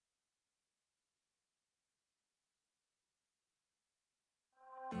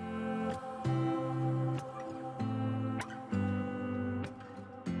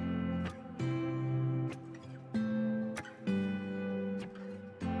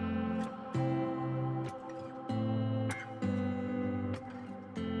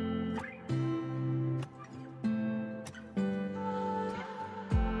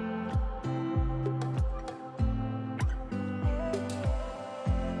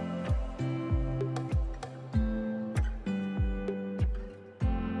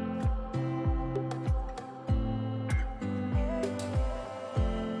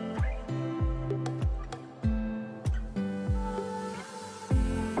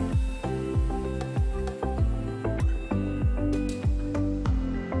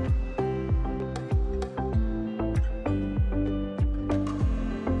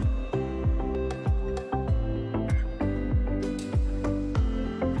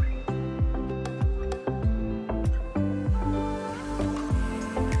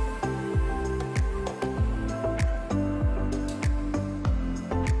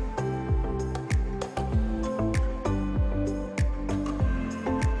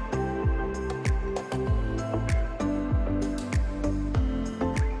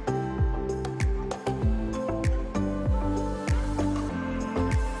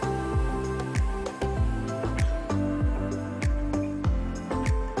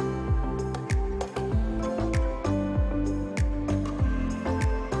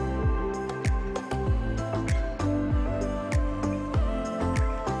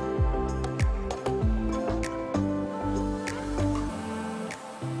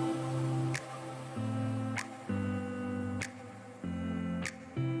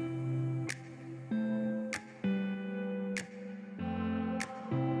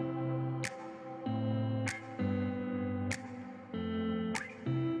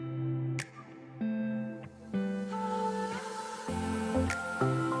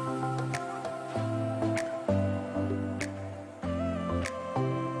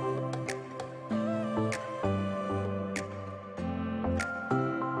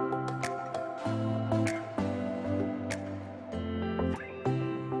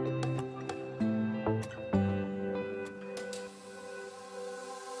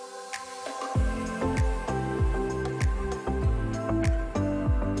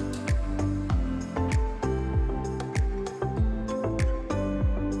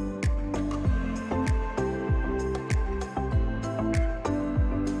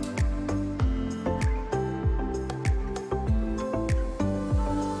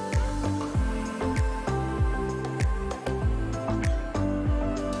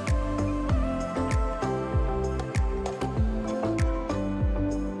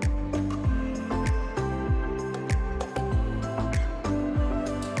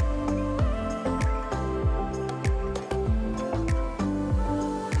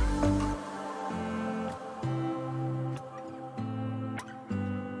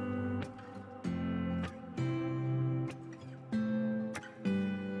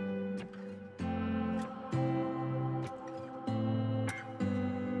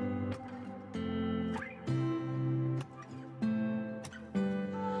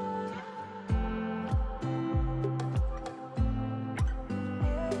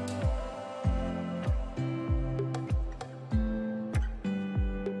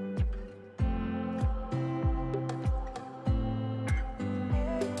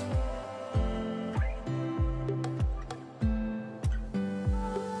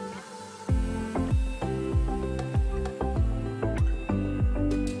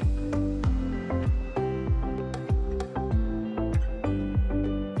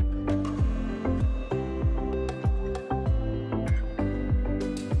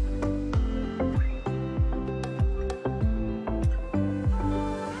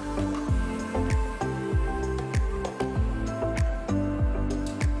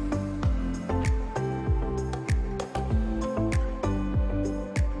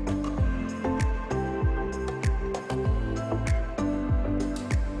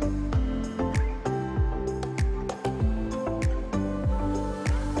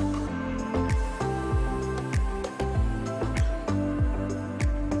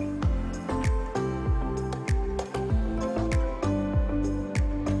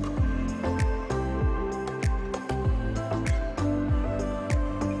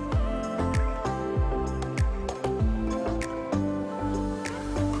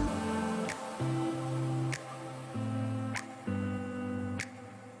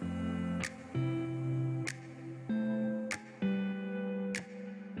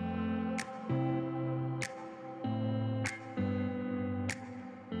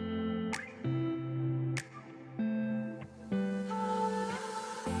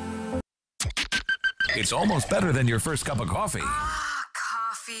 It's almost better than your first cup of coffee.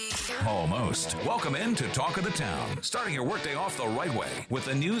 Coffee. Almost. Welcome in to Talk of the Town, starting your workday off the right way with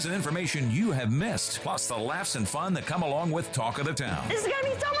the news and information you have missed, plus the laughs and fun that come along with Talk of the Town. This is going to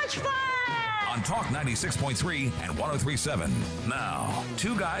be so much fun! On Talk 96.3 and 103.7. Now,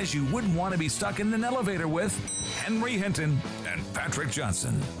 two guys you wouldn't want to be stuck in an elevator with, Henry Hinton and Patrick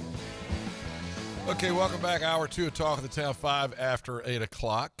Johnson. Okay, welcome back. Hour 2 of Talk of the Town, 5 after 8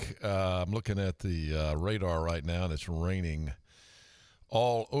 o'clock. I'm looking at the radar right now, and it's raining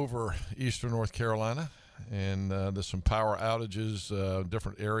all over eastern North Carolina. And there's some power outages in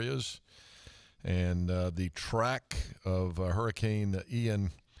different areas. And the track of Hurricane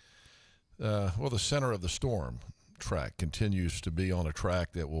Ian, the center of the storm track continues to be on a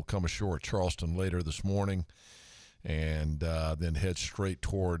track that will come ashore at Charleston later this morning and then head straight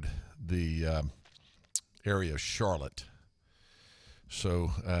toward the area of Charlotte.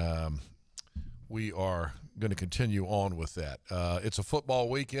 So we are going to continue on with that. It's a football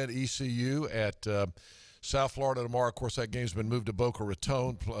weekend. ECU at South Florida tomorrow. Of course, that game's been moved to Boca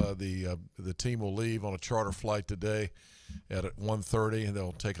Raton. The team will leave on a charter flight today at 1:30, and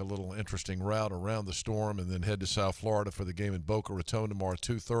they'll take a little interesting route around the storm and then head to South Florida for the game in Boca Raton tomorrow at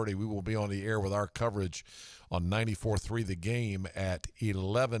 2:30. We will be on the air with our coverage on 94.3 The Game at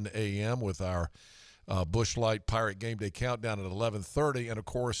 11 a.m. with our Busch Light Pirate Game Day Countdown at 11:30. And, of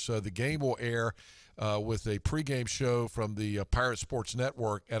course, the game will air with a pregame show from the Pirate Sports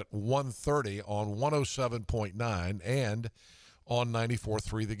Network at 1:30 on 107.9 and on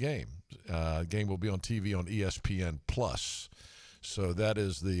 94.3 The Game. The game will be on TV on ESPN+. So that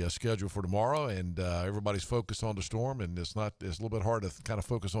is the schedule for tomorrow, and everybody's focused on the storm, and it's a little bit hard to kind of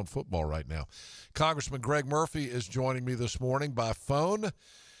focus on football right now. Congressman Greg Murphy is joining me this morning by phone.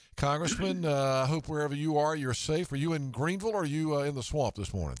 Congressman, I hope wherever you are, you're safe. Are you in Greenville or are you in the swamp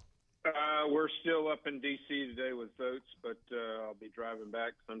this morning? We're still up in D.C. today with votes, but I'll be driving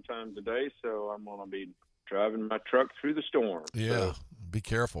back sometime today, so I'm going to be driving my truck through the storm. Yeah, so. Be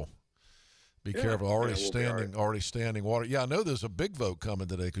careful. Be careful. Already standing water. Yeah, I know there's a big vote coming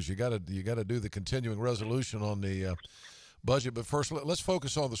today because you got to do the continuing resolution on the budget. But first, let's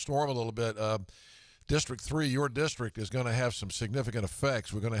focus on the storm a little bit. District 3, your district, is going to have some significant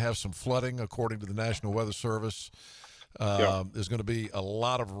effects. We're going to have some flooding, according to the National Weather Service. There's going to be a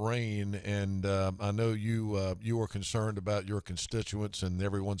lot of rain, and I know you are concerned about your constituents and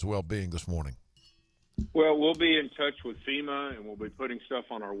everyone's well-being this morning. Well, we'll be in touch with FEMA, and we'll be putting stuff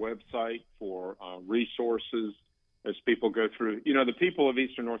on our website for resources as people go through. You know, the people of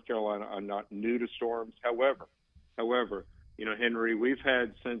Eastern North Carolina are not new to storms. However, you know, Henry, we've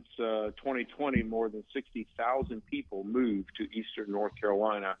had since 2020 more than 60,000 people move to Eastern North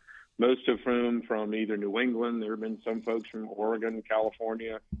Carolina, most of whom from either New England. There have been some folks from Oregon,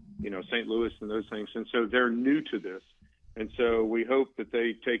 California, you know, St. Louis and those things. And so they're new to this. And so we hope that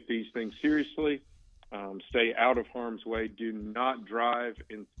they take these things seriously, stay out of harm's way, do not drive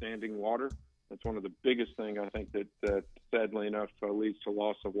in standing water. That's one of the biggest things I think that sadly enough leads to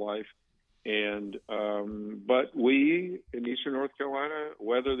loss of life. And but we in Eastern North Carolina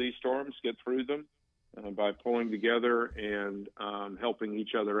weather these storms, get through them by pulling together and helping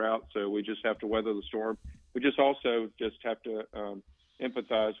each other out. So we just have to weather the storm. We just have to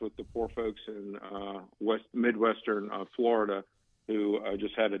empathize with the poor folks in Midwestern Florida who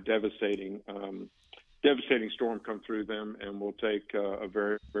just had a devastating storm come through them, and will take a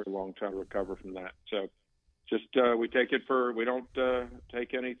very, very long time to recover from that. So just we don't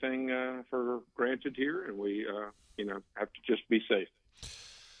take anything for granted here, and we have to just be safe.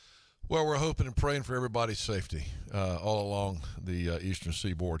 Well, we're hoping and praying for everybody's safety all along the eastern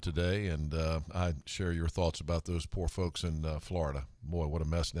seaboard today, and I share your thoughts about those poor folks in Florida. Boy, what a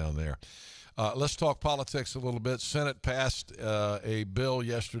mess down there. Let's talk politics a little bit. Senate passed a bill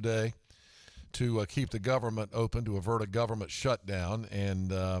yesterday to keep the government open, to avert a government shutdown,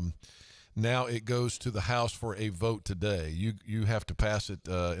 and now it goes to the House for a vote today. You have to pass it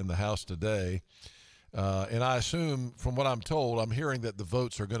in the House today. And I assume, from what I'm told, I'm hearing that the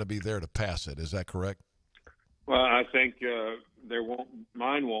votes are going to be there to pass it. Is that correct? Well, I think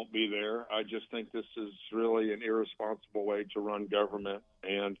mine won't be there. I just think this is really an irresponsible way to run government.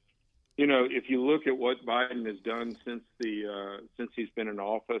 And, you know, if you look at what Biden has done since he's been in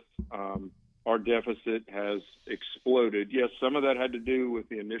office, our deficit has exploded. Yes, some of that had to do with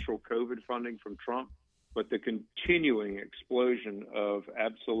the initial COVID funding from Trump, but the continuing explosion of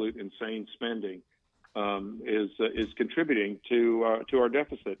absolute insane spending is contributing to our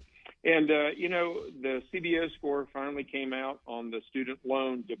deficit. And you know, the CBO score finally came out on the student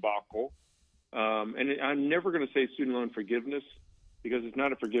loan debacle. And I'm never going to say student loan forgiveness, because it's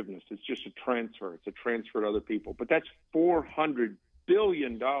not a forgiveness. It's just a transfer. It's a transfer to other people. But that's $400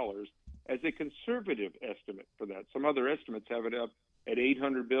 billion as a conservative estimate for that. Some other estimates have it up at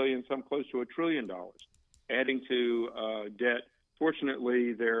 $800 billion, some close to $1 trillion, adding to debt.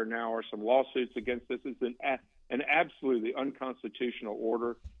 Fortunately, there now are some lawsuits against this. It's an absolutely unconstitutional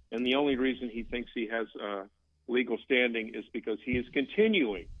order, and the only reason he thinks he has legal standing is because he is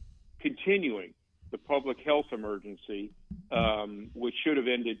continuing the public health emergency, which should have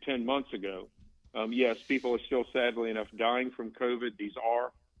ended 10 months ago. Yes, people are still, sadly enough, dying from COVID.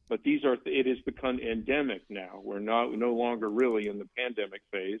 It has become endemic now. We're no longer really in the pandemic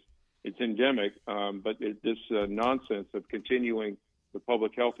phase. It's endemic, but this nonsense of continuing the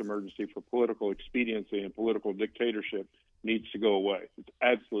public health emergency for political expediency and political dictatorship needs to go away. It's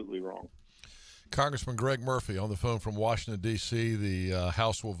absolutely wrong. Congressman Greg Murphy on the phone from Washington, D.C. The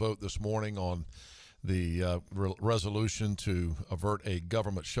House will vote this morning on the resolution to avert a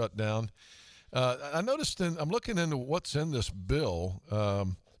government shutdown. I noticed, I'm looking into what's in this bill,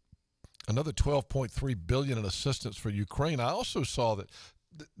 another $12.3 billion in assistance for Ukraine. I also saw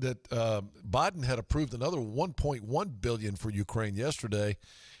that Biden had approved another $1.1 billion for Ukraine yesterday,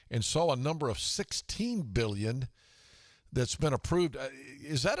 and saw a number of $16 billion that's been approved.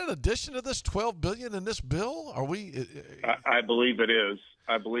 Is that in addition to this $12 billion in this bill? Are we? I believe it is.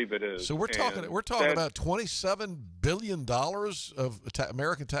 I believe it is. So we're talking about $27 billion of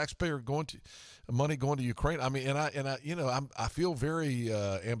American taxpayer money going to Ukraine. I mean, and I feel very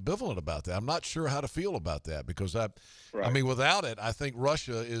ambivalent about that. I'm not sure how to feel about that because I mean, without it, I think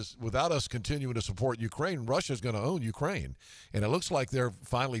without us continuing to support Ukraine, Russia's going to own Ukraine, and it looks like they're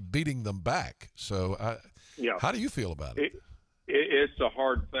finally beating them back. So, how do you feel about it? It's a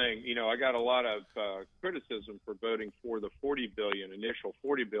hard thing. I got a lot of criticism for voting for the initial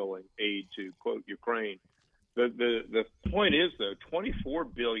 $40 billion aid to quote Ukraine. The point is, though,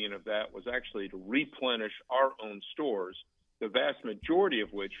 $24 billion of that was actually to replenish our own stores, the vast majority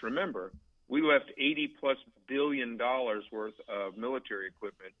of which, remember, we left $80+ billion worth of military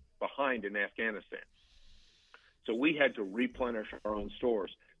equipment behind in Afghanistan. So we had to replenish our own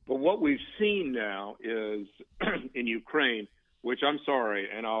stores. But what we've seen now is in Ukraine, which I'm sorry,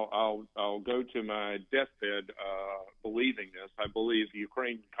 and I'll go to my deathbed believing this. I believe the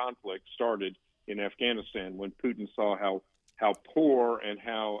Ukraine conflict started in Afghanistan when Putin saw how poor and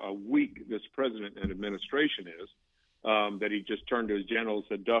how weak this president and administration is, that he just turned to his generals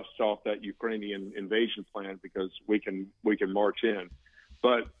and dust off that Ukrainian invasion plan because we can march in.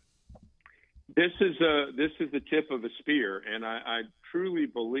 But this is the tip of a spear, and I truly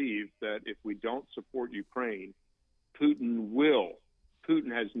believe that if we don't support Ukraine,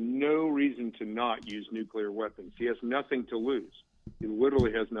 Putin has no reason to not use nuclear weapons. He has nothing to lose. He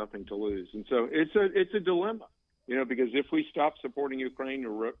literally has nothing to lose. And so it's a dilemma, because if we stop supporting Ukraine,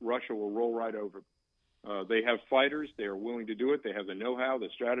 Russia will roll right over. They have fighters. They are willing to do it. They have the know-how, the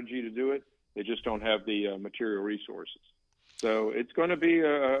strategy to do it. They just don't have the material resources. So it's going to be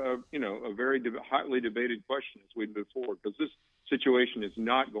a very hotly debated question as we move forward, because this situation is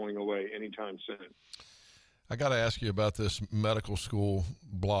not going away anytime soon. I got to ask you about this medical school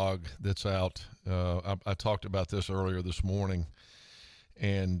blog that's out. I talked about this earlier this morning,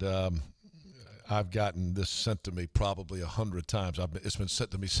 and I've gotten this sent to me probably 100 times. It's been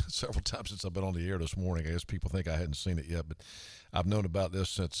sent to me several times since I've been on the air this morning. I guess people think I hadn't seen it yet, but I've known about this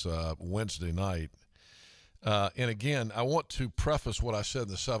since Wednesday night. And again, I want to preface what I said in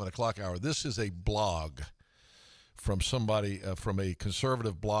the 7 o'clock hour. This is a blog from somebody, from a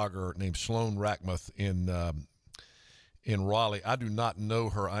conservative blogger named Sloan Rackmuth in Raleigh. I do not know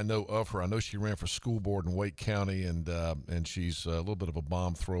her. I know of her. I know she ran for school board in Wake County, and she's a little bit of a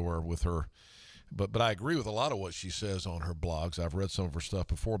bomb thrower with her. But I agree with a lot of what she says on her blogs. I've read some of her stuff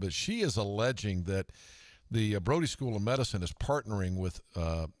before, but she is alleging that the Brody School of Medicine is partnering with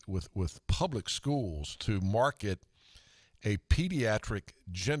public schools to market a pediatric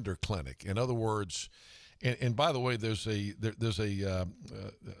gender clinic. In other words, and by the way, there's a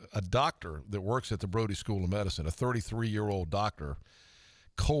doctor that works at the Brody School of Medicine, a 33-year-old doctor,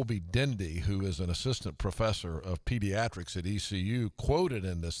 Colby Dendy, who is an assistant professor of pediatrics at ECU, quoted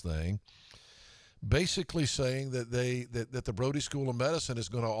in this thing, basically saying that that the Brody School of Medicine is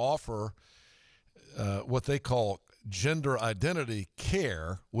going to offer what they call gender identity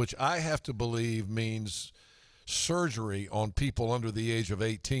care, which I have to believe means surgery on people under the age of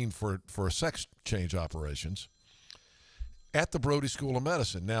 18 for sex change operations. at the Brody School of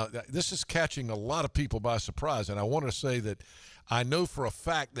Medicine. Now, this is catching a lot of people by surprise, and I want to say that I know for a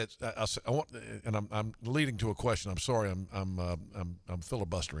fact that I'm leading to a question. I'm sorry, I'm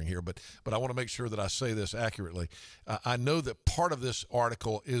filibustering here, but I want to make sure that I say this accurately. I know that part of this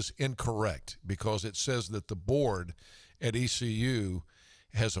article is incorrect because it says that the board at ECU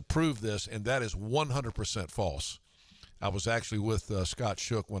has approved this, and that is 100% false. I was actually with Scott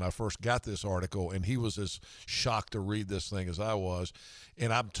Shook when I first got this article, and he was as shocked to read this thing as I was.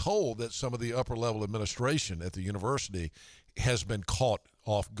 And I'm told that some of the upper-level administration at the university has been caught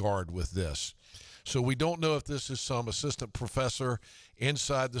off guard with this. So we don't know if this is some assistant professor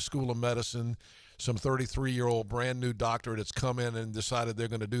inside the School of Medicine, some 33-year-old brand-new doctor that's come in and decided they're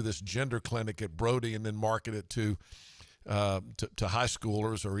going to do this gender clinic at Brody and then market it to high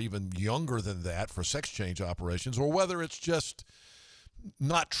schoolers or even younger than that for sex change operations, or whether it's just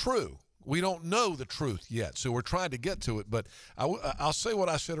not true. We don't know the truth yet, so we're trying to get to it. But I'll say what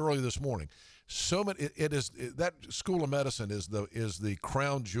I said earlier this morning. So many, that School of Medicine is the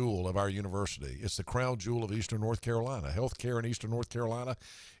crown jewel of our university. It's the crown jewel of Eastern North Carolina. Healthcare in Eastern North Carolina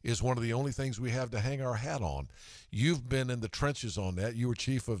is one of the only things we have to hang our hat on. You've been in the trenches on that. You were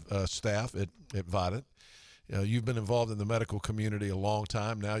chief of staff at Vidant. You've been involved in the medical community a long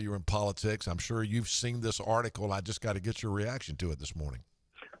time. Now you're in politics. I'm sure you've seen this article. I just got to get your reaction to it this morning.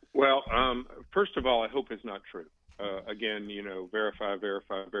 Well, first of all, I hope it's not true. Again, verify. In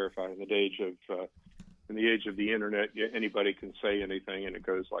the age of the internet, anybody can say anything, and it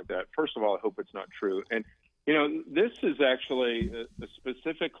goes like that. First of all, I hope it's not true. And this is actually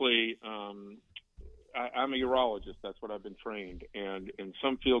specifically. I'm a urologist. That's what I've been trained, and in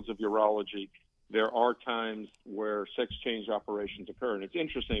some fields of urology, there are times where sex change operations occur. And it's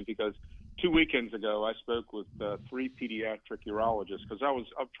interesting because 2 weekends ago, I spoke with 3 pediatric urologists because I'm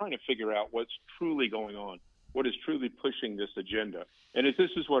trying to figure out what's truly going on, what is truly pushing this agenda. And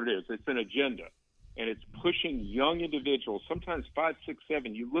this is what it is. It's an agenda, and it's pushing young individuals, sometimes 5, 6,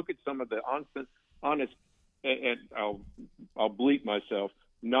 7. You look at some of the honest, and I'll bleep myself,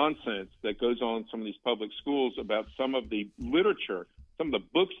 nonsense that goes on in some of these public schools about some of the literature, some of the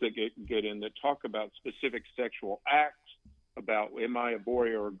books that get in that talk about specific sexual acts, about am I a boy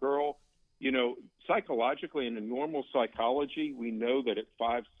or a girl. Psychologically, in the normal psychology, we know that at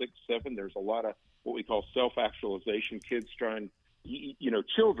 5, 6, 7, there's a lot of what we call self-actualization, kids trying,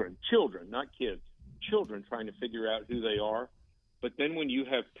 children, not kids, children trying to figure out who they are. But then when you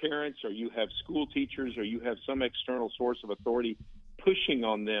have parents or you have school teachers or you have some external source of authority pushing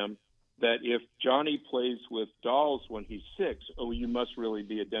on them that if Johnny plays with dolls when he's 6, you must really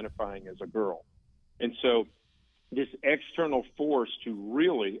be identifying as a girl. And so this external force to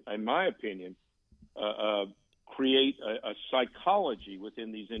really, in my opinion, create a psychology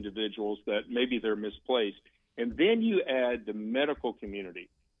within these individuals that maybe they're misplaced. And then you add the medical community,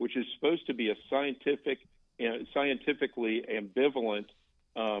 which is supposed to be a scientifically ambivalent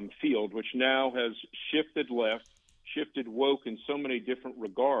field, which now has shifted left, shifted woke in so many different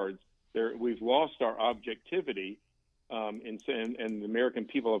regards. We've lost our objectivity, and the American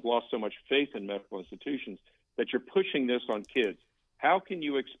people have lost so much faith in medical institutions that you're pushing this on kids. How can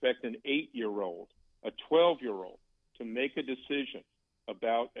you expect an 8-year-old, a 12-year-old to make a decision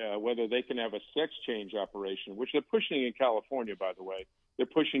about whether they can have a sex change operation, which they're pushing in California, by the way. They're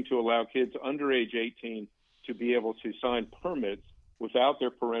pushing to allow kids under age 18 to be able to sign permits without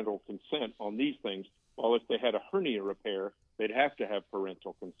their parental consent on these things. While if they had a hernia repair, they'd have to have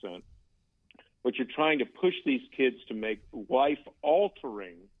parental consent. But you're trying to push these kids to make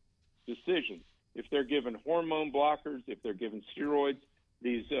life-altering decisions. If they're given hormone blockers, if they're given steroids,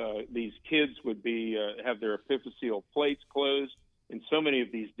 these kids would be have their epiphyseal plates closed, and so many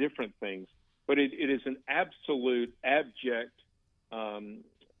of these different things. But it is an absolute abject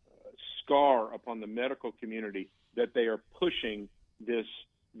scar upon the medical community that they are pushing this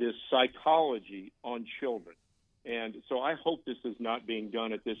psychology on children. And so I hope this is not being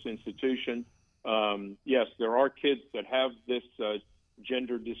done at this institution. Yes, there are kids that have this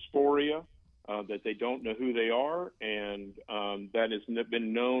gender dysphoria, that they don't know who they are, and that has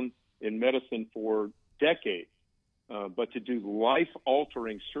been known in medicine for decades. But to do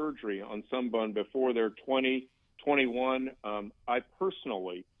life-altering surgery on someone before they're 20, 21, I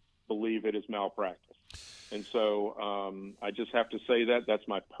personally believe it is malpractice. And so I just have to say that. That's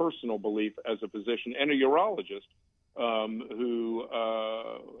my personal belief as a physician and a urologist who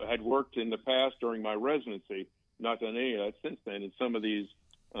had worked in the past during my residency, not done any of that since then, in some of these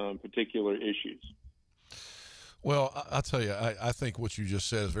particular issues. Well, I'll tell you, I think what you just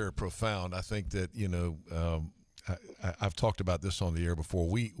said is very profound. I think that, I've talked about this on the air before.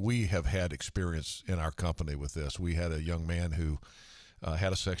 We have had experience in our company with this. We had a young man who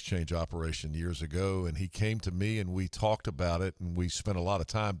had a sex change operation years ago, and he came to me and we talked about it, and we spent a lot of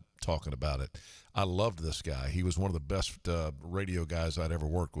time talking about it. I loved this guy. He was one of the best radio guys I'd ever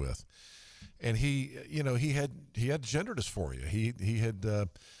worked with, and he had gender dysphoria.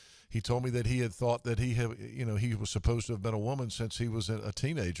 He told me that he had thought that he was supposed to have been a woman since he was a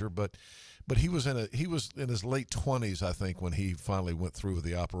teenager, but he was in his late 20s, I think, when he finally went through with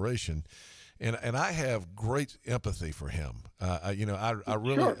the operation. And I have great empathy for him. I spend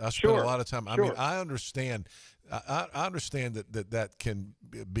a lot of time. I mean, I understand. I understand that can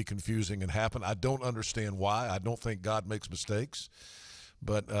be confusing and happen. I don't understand why. I don't think God makes mistakes,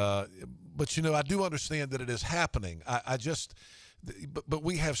 but I do understand that it is happening. But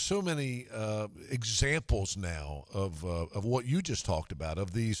we have so many examples now of what you just talked about,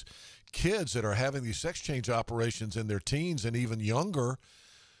 of these kids that are having these sex change operations in their teens and even younger,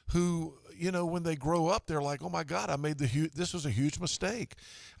 who, when they grow up, they're like, oh my God, this was a huge mistake.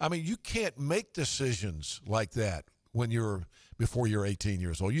 I mean, you can't make decisions like that before you're 18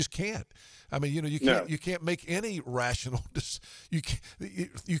 years old. You just can't. I mean, you can't make any rational. You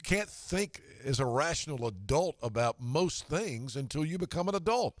can't think as a rational adult about most things until you become an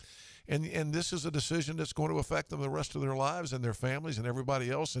adult, and this is a decision that's going to affect them the rest of their lives and their families and everybody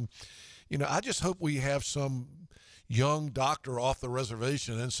else. And I just hope we have some young doctor off the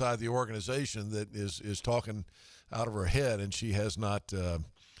reservation inside the organization that is talking out of her head, and she has not.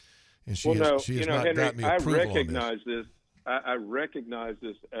 She has not Henry, gotten the approval. I recognize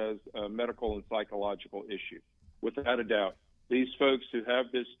this as a medical and psychological issue, without a doubt. These folks who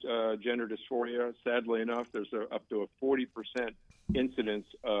have this gender dysphoria, sadly enough, there's up to a 40% incidence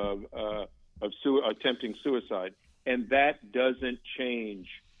of attempting suicide, and that doesn't change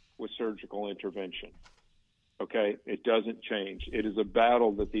with surgical intervention. Okay, it doesn't change. It is a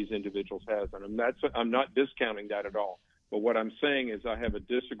battle that these individuals have, and I'm not discounting that at all. But what I'm saying is I have a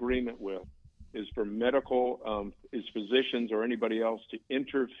disagreement with is for is physicians or anybody else to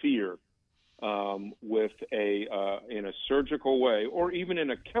interfere with in a surgical way or even in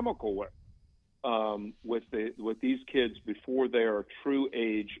a chemical way with these kids before they are true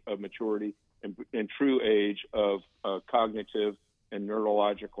age of maturity and true age of cognitive and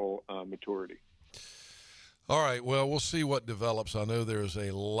neurological maturity. All right, well, we'll see what develops. I know there's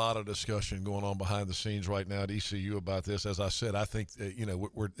a lot of discussion going on behind the scenes right now at ECU about this. As I said, I think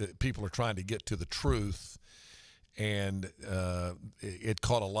people are trying to get to the truth, and it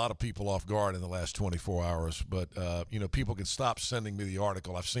caught a lot of people off guard in the last 24 hours. But people can stop sending me the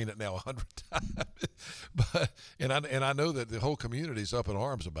article. I've seen it now 100 times, and I know that the whole community is up in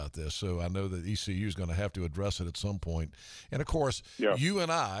arms about this. So I know that ECU is going to have to address it at some point. And of course, you and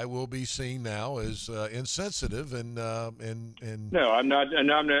I will be seen now as insensitive and no, I'm not.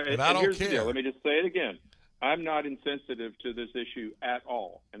 And I don't here's care. The deal. Let me just say it again. I'm not insensitive to this issue at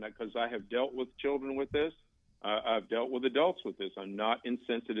all, and because I have dealt with children with this. I've dealt with adults with this. I'm not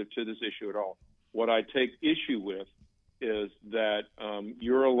insensitive to this issue at all. What I take issue with is that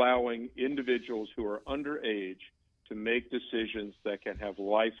you're allowing individuals who are underage to make decisions that can have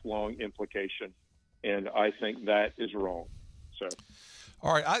lifelong implication, and I think that is wrong. So,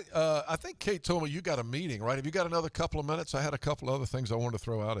 all right, I think Kate told me you got a meeting, right? Have you got another couple of minutes? I had a couple of other things I wanted to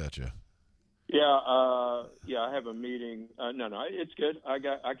throw out at you. Yeah, I have a meeting. No, it's good. I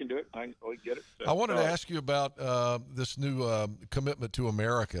can do it. I can get it. So, I wanted to ask you about this new commitment to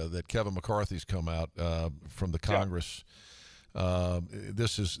America that Kevin McCarthy's come out from the Congress.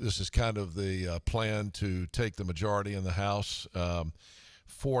 This is kind of the plan to take the majority in the House.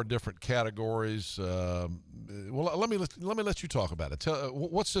 4 different categories. Well, let me let you talk about it.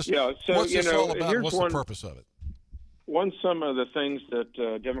 What's this? Yeah. So what's this all about? What's the purpose of it? Some of the things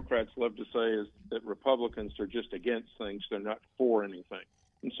that Democrats love to say is that Republicans are just against things; they're not for anything.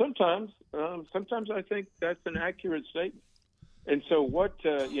 And sometimes I think that's an accurate statement. And so,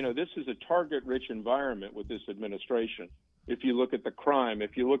 this is a target-rich environment with this administration. If you look at the crime,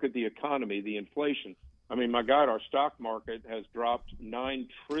 if you look at the economy, the inflation. I mean, my God, our stock market has dropped $9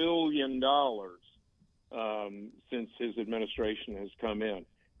 trillion since his administration has come in.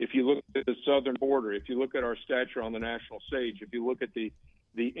 If you look at the southern border, if you look at our stature on the national stage, if you look at the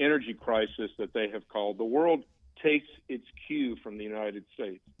energy crisis that they have called, the world takes its cue from the United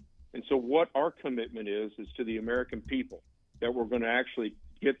States. And so what our commitment is to the American people, that we're going to actually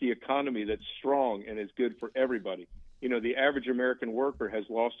get the economy that's strong and is good for everybody. The average American worker has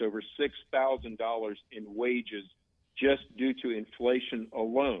lost over $6,000 in wages just due to inflation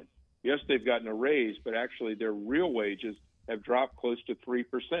alone. Yes, they've gotten a raise, but actually their real wages have dropped close to 3%.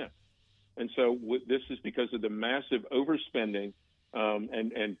 And so this is because of the massive overspending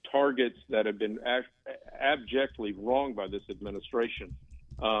and targets that have been abjectly wrong by this administration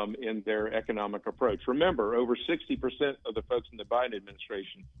in their economic approach. Remember, over 60% of the folks in the Biden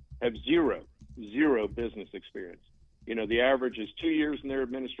administration have zero business experience. You know, the average is 2 years in their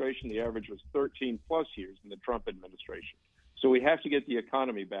administration. The average was 13 plus years in the Trump administration. So we have to get the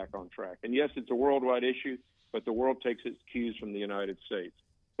economy back on track. And yes, it's a worldwide issue, but the world takes its cues from the United States.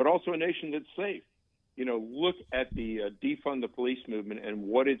 But also a nation that's safe. You know, look at the defund the police movement and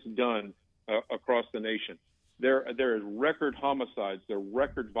what it's done across the nation. There is record homicides. There are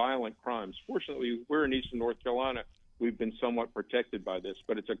record violent crimes. Fortunately, we're in Eastern North Carolina. We've been somewhat protected by this,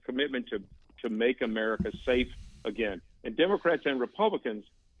 but it's a commitment to make America safe again. And Democrats and Republicans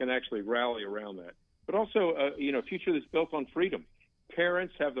can actually rally around that. But also, a future that's built on freedom.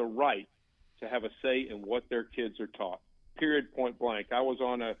 Parents have the right to have a say in what their kids are taught, period, point blank.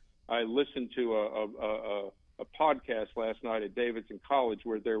 I listened to a podcast last night at Davidson College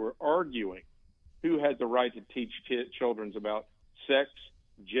where they were arguing who had the right to teach children about sex,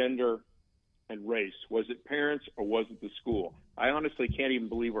 gender, and race. Was it parents or was it the school? I honestly can't even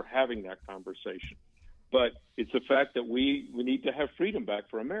believe we're having that conversation. But it's the fact that we need to have freedom back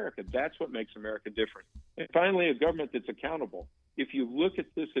for America. That's what makes America different. And finally, a government that's accountable. If you look at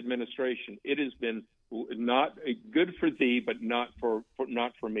this administration, it has been not good for thee, but not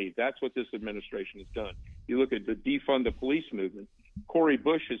for me. That's what this administration has done. You look at the defund the police movement. Cori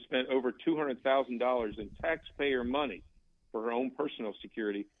Bush has spent over $200,000 in taxpayer money for her own personal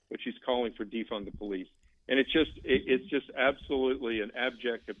security, but she's calling for defund the police. And it's just absolutely an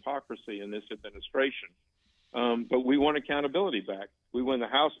abject hypocrisy in this administration. But we want accountability back. We win the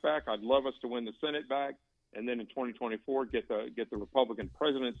House back. I'd love us to win the Senate back, and then in 2024 get the Republican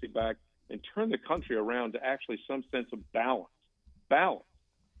presidency back and turn the country around to actually some sense of balance,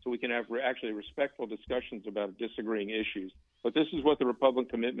 so we can have actually respectful discussions about disagreeing issues. But this is what the Republican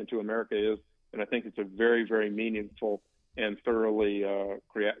commitment to America is, and I think it's a very, very meaningful and thoroughly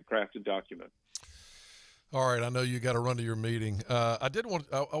crafted document. All right, I know you got to run to your meeting. I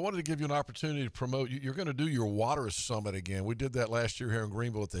wanted to give you an opportunity to promote. You're going to do your water summit again. We did that last year here in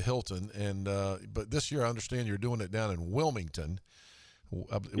Greenville at the Hilton, and but this year I understand you're doing it down in Wilmington.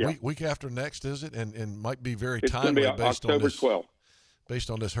 Yeah. Week after next, is it? And might be very it's timely be based October on this 12th. Based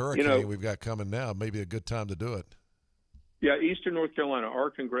on this hurricane we've got coming now. Maybe a good time to do it. Yeah, Eastern North Carolina, our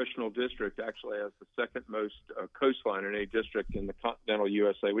congressional district actually has the second most coastline in any district in the continental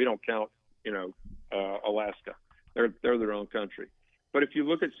USA. We don't count, Alaska. They're their own country. But if you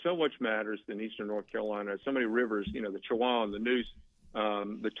look at so much matters in Eastern North Carolina, so many rivers, the Chewan, the Neuse,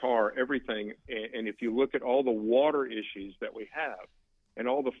 the Tar, everything. And if you look at all the water issues that we have and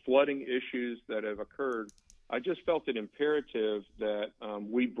all the flooding issues that have occurred, I just felt it imperative that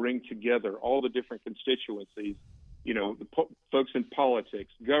we bring together all the different constituencies, the folks in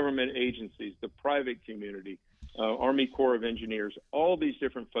politics, government agencies, the private community, Army Corps of Engineers, all these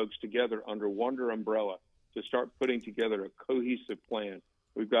different folks together under one umbrella to start putting together a cohesive plan.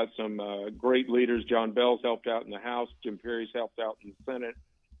 We've got some great leaders. John Bell's helped out in the House. Jim Perry's helped out in the Senate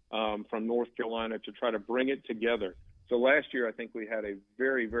from North Carolina to try to bring it together. So last year, I think we had a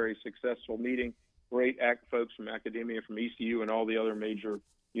very, very successful meeting. Great folks from academia, from ECU and all the other major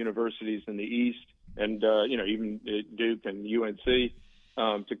universities in the East, and even Duke and UNC,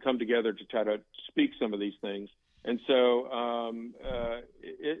 to come together to try to speak some of these things. And so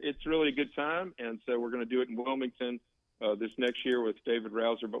it's really a good time. And so we're going to do it in Wilmington this next year with David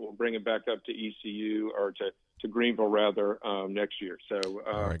Rouser, but we'll bring it back up to ECU or to Greenville rather next year. So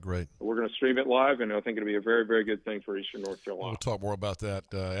all right, great. We're going to stream it live, and I think it'll be a very, very good thing for Eastern North Carolina. We'll talk more about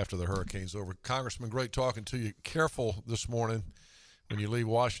that after the hurricane's over. Congressman, great talking to you. Careful this morning when you leave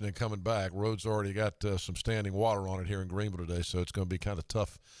Washington coming back. Road's already got some standing water on it here in Greenville today, so it's going to be kind of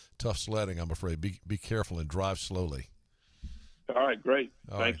tough sledding, I'm afraid. Be careful and drive slowly. All right, great.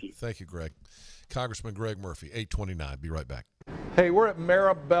 Thank you. Thank you, Greg. Congressman Greg Murphy, 829. Be right back. Hey, we're at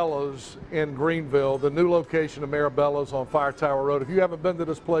Maribella's in Greenville, the new location of Maribella's on Fire Tower Road. If you haven't been to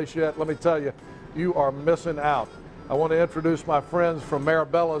this place yet, let me tell you, you are missing out. I want to introduce my friends from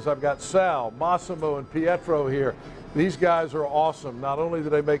Maribella's. I've got Sal, Massimo, and Pietro here. These guys are awesome. Not only do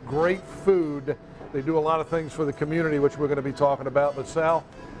they make great food, they do a lot of things for the community, which we're going to be talking about. But Sal,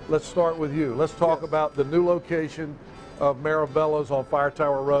 let's start with you. Let's talk about the new location of Maribella's on Fire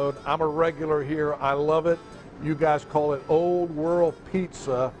Tower Road. I'm a regular here. I love it. You guys call it Old World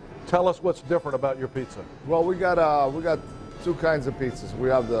Pizza. Tell us what's different about your pizza. Well, we got two kinds of pizzas. We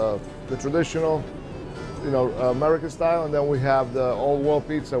have the traditional, American style, and then we have the Old World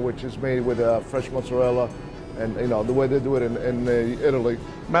Pizza, which is made with fresh mozzarella and the way they do it in Italy.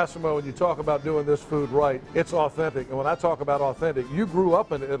 Massimo, when you talk about doing this food right, it's authentic. And when I talk about authentic, you grew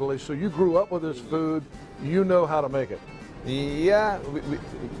up in Italy, so you grew up with this food. You know how to make it. Yeah,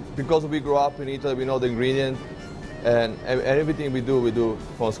 because we grew up in Italy, we know the ingredient, and everything we do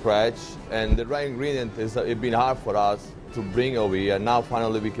from scratch. And the right ingredient it's been hard for us to bring over here. And now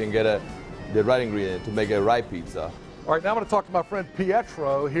finally we can get the right ingredient to make a right pizza. All right, now I'm going to talk to my friend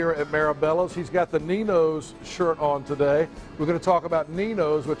Pietro here at Marabella's. He's got the Nino's shirt on today. We're going to talk about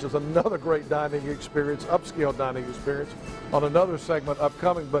Nino's, which is another great dining experience, upscale dining experience, on another segment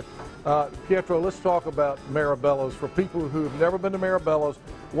upcoming. But Pietro, let's talk about Marabella's. For people who have never been to Marabella's,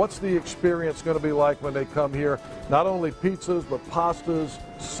 what's the experience going to be like when they come here? Not only pizzas, but pastas,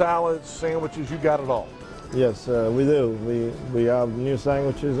 salads, sandwiches, you got it all. Yes, we do. We have new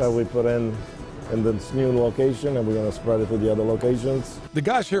sandwiches that we put in this new location, and we're going to spread it to the other locations. The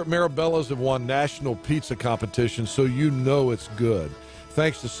guys here at Marabella's have won national pizza competitions, so you know it's good.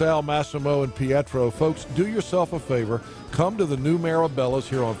 Thanks to Sal, Massimo, and Pietro. Folks, do yourself a favor. Come to the new Marabella's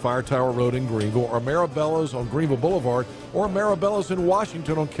here on Fire Tower Road in Greenville, or Marabella's on Greenville Boulevard, or Marabella's in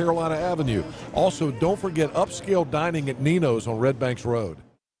Washington on Carolina Avenue. Also, don't forget upscale dining at Nino's on Red Banks Road.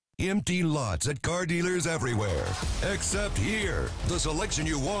 Empty lots at car dealers everywhere, except here. The selection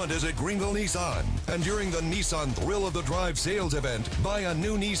you want is at Greenville Nissan. And during the Nissan Thrill of the Drive sales event, buy a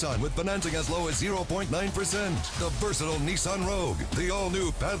new Nissan with financing as low as 0.9%. The versatile Nissan Rogue, the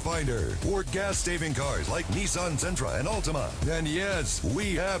all-new Pathfinder, or gas-saving cars like Nissan Sentra and Altima. And yes,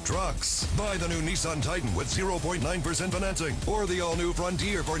 we have trucks. Buy the new Nissan Titan with 0.9% financing, or the all-new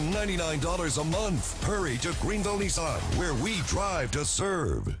Frontier for $99 a month. Hurry to Greenville Nissan, where we drive to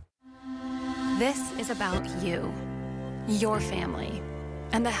serve. This is about you, your family,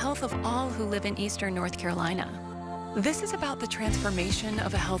 and the health of all who live in Eastern North Carolina. This is about the transformation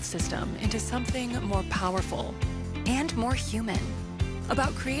of a health system into something more powerful and more human,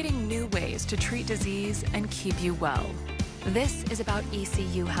 about creating new ways to treat disease and keep you well. This is about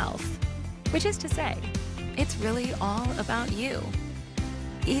ECU Health, which is to say, it's really all about you.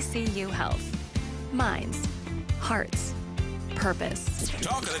 ECU Health. Minds, hearts, purpose.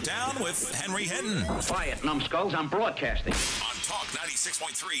 Talk of the Town with Henry Hinton. Quiet, numbskulls, I'm broadcasting. On Talk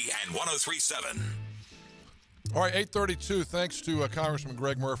 96.3 and 103.7. All right, 8:32. Thanks to Congressman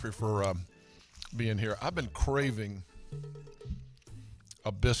Greg Murphy for being here. I've been craving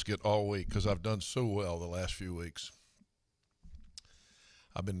a biscuit all week because I've done so well the last few weeks.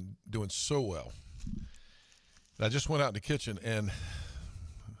 I've been doing so well. And I just went out in the kitchen and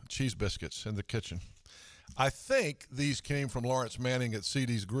cheese biscuits in the kitchen. I think these came from Lawrence Manning at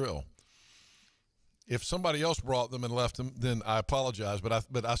CD's Grill. If somebody else brought them and left them, then I apologize.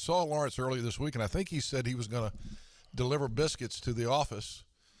 But I saw Lawrence earlier this week, and I think he said he was going to deliver biscuits to the office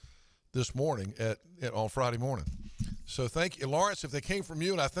this morning on Friday morning. So thank you, Lawrence. If they came from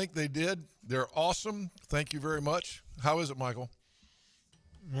you, and I think they did, they're awesome. Thank you very much. How is it, Michael?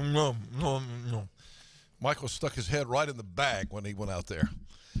 No. Michael stuck his head right in the bag when he went out there.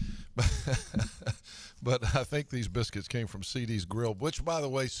 But I think these biscuits came from CD's Grill, which, by the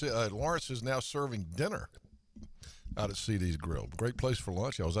way, Lawrence is now serving dinner out at CD's Grill. Great place for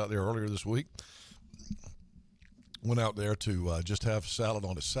lunch. I was out there earlier this week. Went out there to just have salad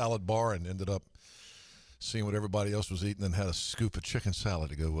on a salad bar and ended up seeing what everybody else was eating and had a scoop of chicken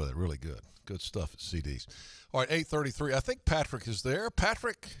salad to go with it. Really good. Good stuff at CD's. All right, 8:33. I think Patrick is there.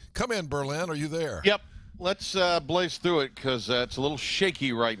 Patrick, come in, Berlin. Are you there? Yep. Let's blaze through it because it's a little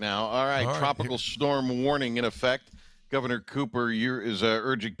shaky right now. All right, tropical storm warning in effect. Governor Cooper is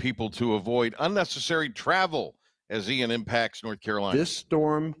urging people to avoid unnecessary travel as Ian impacts North Carolina. This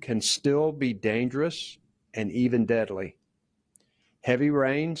storm can still be dangerous and even deadly. Heavy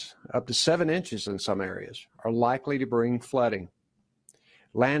rains, up to 7 inches in some areas, are likely to bring flooding.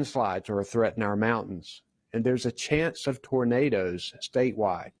 Landslides are a threat in our mountains, and there's a chance of tornadoes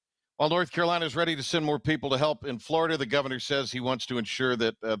statewide. While North Carolina is ready to send more people to help in Florida, the governor says he wants to ensure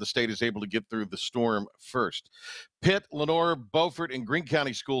that the state is able to get through the storm first. Pitt, Lenoir, Beaufort, and Greene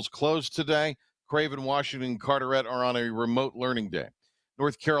County schools closed today. Craven, Washington, and Carteret are on a remote learning day.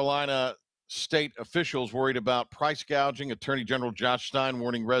 North Carolina state officials worried about price gouging. Attorney General Josh Stein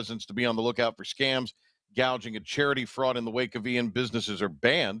warning residents to be on the lookout for scams, gouging, and charity fraud in the wake of Ian. Businesses are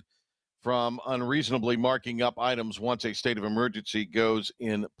banned from unreasonably marking up items once a state of emergency goes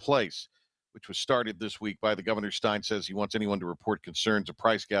in place, which was started this week by the governor. Stein says he wants anyone to report concerns of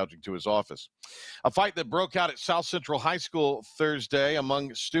price gouging to his office. A fight that broke out at South Central High School Thursday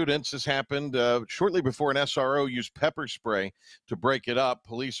among students. This happened shortly before an SRO used pepper spray to break it up.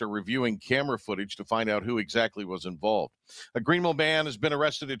 Police are reviewing camera footage to find out who exactly was involved. A Greenville man has been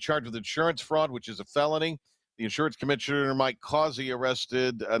arrested and charged with insurance fraud, which is a felony. The insurance commissioner, Mike Causey,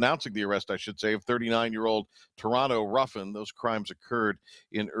 announcing the arrest, I should say, of 39-year-old Toronto Ruffin. Those crimes occurred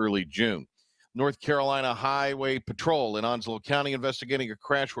in early June. North Carolina Highway Patrol in Onslow County investigating a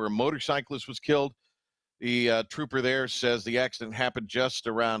crash where a motorcyclist was killed. The trooper there says the accident happened just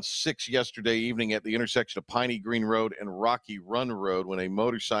around 6 yesterday evening at the intersection of Piney Green Road and Rocky Run Road when a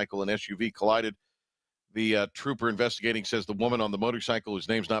motorcycle and SUV collided. The trooper investigating says the woman on the motorcycle, whose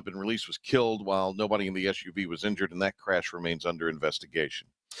name's not been released, was killed while nobody in the SUV was injured, and that crash remains under investigation.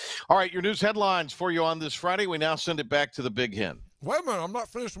 All right, your news headlines for you on this Friday. We now send it back to the Big Hen. Wait a minute, I'm not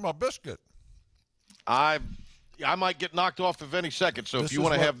finished with my biscuit. I might get knocked off of any second, so if you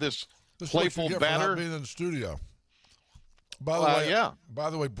want to have this playful banter. Being in the studio. By the way, By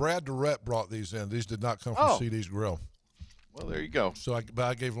the way, Brad Durrett brought these in. These did not come from CD's Grill. Well, there you go. So I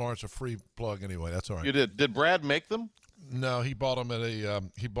gave Lawrence a free plug anyway. That's all right. You did. Did Brad make them? No, he bought them at a.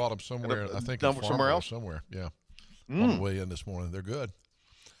 He bought them somewhere. I think somewhere else. Somewhere. Yeah. On the way in this morning, they're good.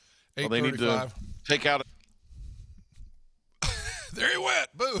 Well, they need to take out. There he went.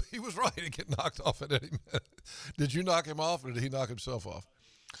 Boo. He was right. He'd get knocked off at any minute. Did you knock him off, or did he knock himself off?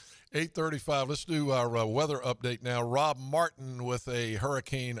 8:35. Let's do our weather update now. Rob Martin with a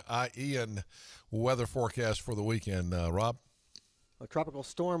Hurricane Ian weather forecast for the weekend. Rob? A tropical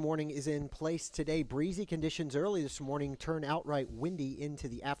storm warning is in place today. Breezy conditions early this morning turn outright windy into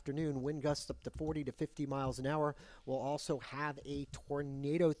the afternoon. Wind gusts up to 40 to 50 miles an hour. We'll also have a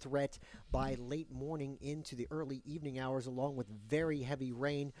tornado threat by late morning into the early evening hours, along with very heavy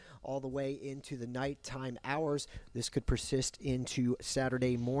rain all the way into the nighttime hours. This could persist into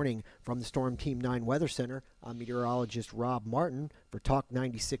Saturday morning. From the Storm Team 9 Weather Center, I'm meteorologist Rob Martin for Talk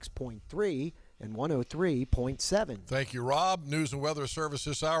 96.3. and 103.7. Thank you, Rob. News and weather service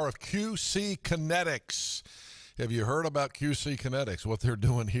this hour of QC Kinetics. Have you heard about QC Kinetics? What they're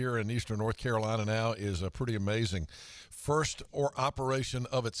doing here in eastern North Carolina now is pretty amazing. First operation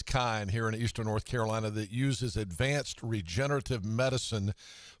of its kind here in eastern North Carolina that uses advanced regenerative medicine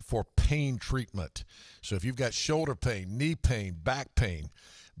for pain treatment. So if you've got shoulder pain, knee pain, back pain,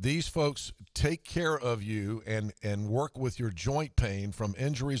 these folks take care of you and work with your joint pain from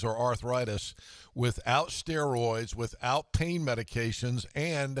injuries or arthritis without steroids, without pain medications,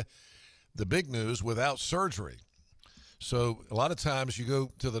 and the big news, without surgery. So a lot of times you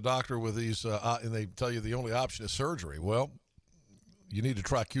go to the doctor with these and they tell you the only option is surgery. Well, you need to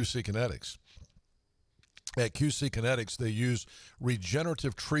try QC Kinetics. At QC Kinetics, they use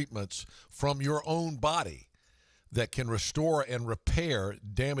regenerative treatments from your own body that can restore and repair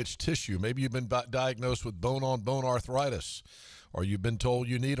damaged tissue. Maybe you've been diagnosed with bone-on-bone arthritis, or you've been told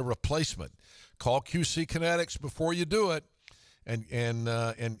you need a replacement. Call QC Kinetics before you do it, and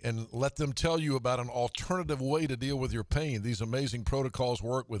let them tell you about an alternative way to deal with your pain. These amazing protocols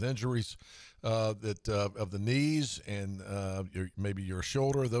work with injuries of the knees and maybe your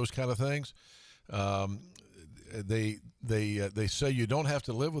shoulder, those kind of things. They say you don't have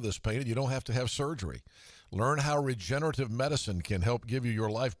to live with this pain, and you don't have to have surgery. Learn how regenerative medicine can help give you your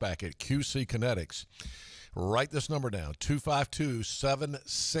life back at QC Kinetics. Write this number down,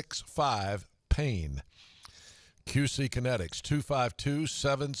 252-765-PAIN. QC Kinetics,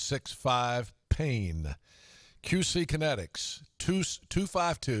 252-765-PAIN. QC Kinetics,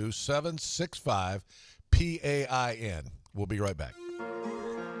 252-765-PAIN. We'll be right back.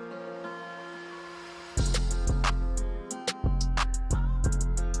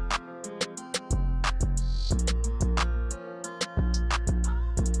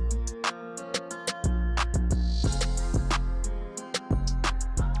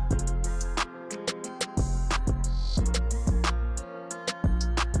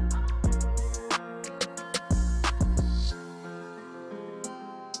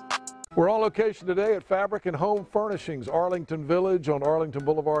 We're on location today at Fabric and Home Furnishings, Arlington Village on Arlington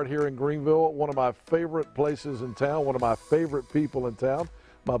Boulevard here in Greenville. One of my favorite places in town, one of my favorite people in town.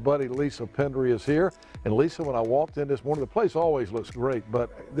 My buddy Lisa Pendry is here. And Lisa, when I walked in this morning, the place always looks great, but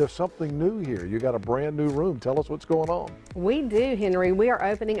there's something new here. You got a brand new room. Tell us what's going on. We do, Henry. We are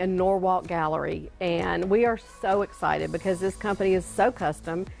opening a Norwalk Gallery, and we are so excited because this company is so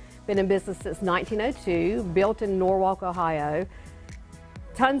custom. Been in business since 1902, built in Norwalk, Ohio.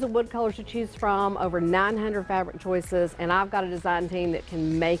 Tons of wood colors to choose from, over 900 fabric choices, and I've got a design team that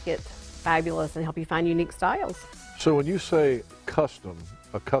can make it fabulous and help you find unique styles. So when you say custom,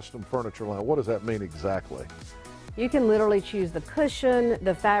 a custom furniture line, what does that mean exactly? You can literally choose the cushion,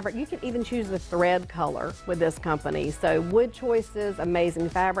 the fabric. You can even choose the thread color with this company. So wood choices, amazing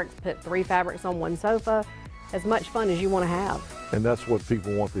fabrics, put 3 fabrics on 1 sofa. As much fun as you want to have. And that's what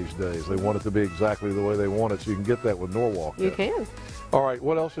people want these days. They want it to be exactly the way they want it, so you can get that with Norwalk. You can. All right,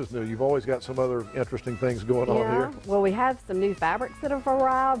 what else is new? You've always got some other interesting things going on here. Well, we have some new fabrics that have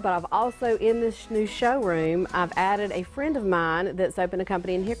arrived, but I've also, in this new showroom, I've added a friend of mine that's opened a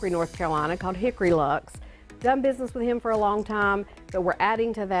company in Hickory, North Carolina called Hickory Luxe. Done business with him for a long time, but we're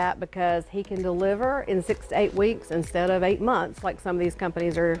adding to that because he can deliver in 6 to 8 weeks instead of 8 months like some of these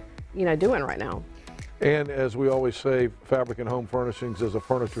companies are, doing right now. And as we always say, Fabric and Home Furnishings is a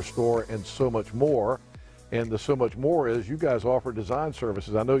furniture store and so much more. And the so much more is you guys offer design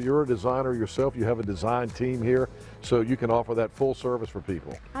services. I know you're a designer yourself. You have a design team here, so you can offer that full service for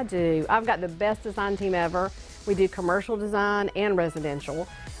people. I do. I've got the best design team ever. We do commercial design and residential.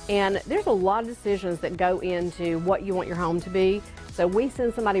 And there's a lot of decisions that go into what you want your home to be. So we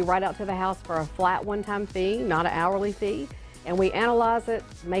send somebody right out to the house for a flat one-time fee, not an hourly fee. And we analyze it,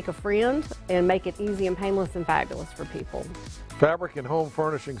 make a friend, and make it easy and painless and fabulous for people. Fabric and Home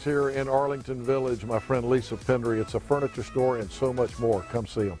Furnishings here in Arlington Village. My friend Lisa Pendry. It's a furniture store and so much more. Come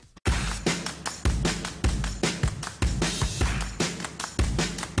see them.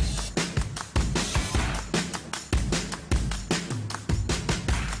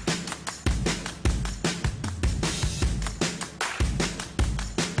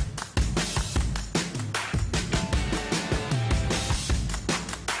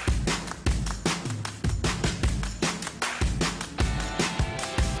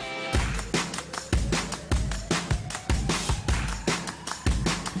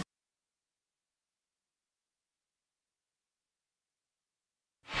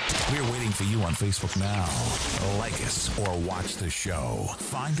 We're waiting for you on Facebook now. Like us or watch the show.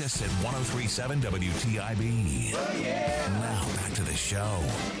 Find us at 1037 WTIB. Now back to the show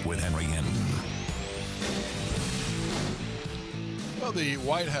with Henry Hinton. Well, the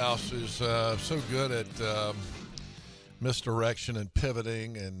White House is so good at misdirection and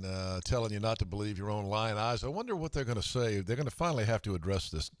pivoting and telling you not to believe your own lying eyes. I wonder what they're going to say. They're going to finally have to address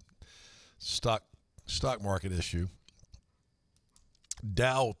this stock market issue.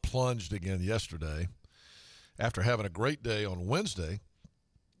 Dow plunged again yesterday after having a great day on Wednesday.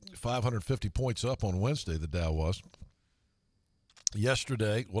 550 points up on Wednesday, the Dow was.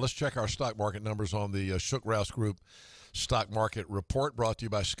 Yesterday, well, let's check our stock market numbers on the Shook Rouse Group Stock Market Report, brought to you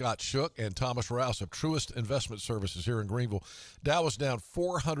by Scott Shook and Thomas Rouse of Truist Investment Services here in Greenville. Dow was down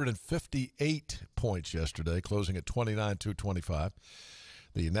 458 points yesterday, closing at 29,225.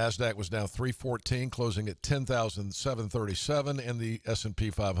 The NASDAQ was down 314, closing at 10,737, and the S&P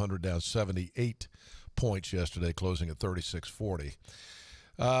 500 down 78 points yesterday, closing at 3640.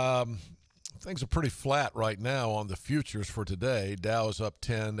 Things are pretty flat right now on the futures for today. Dow is up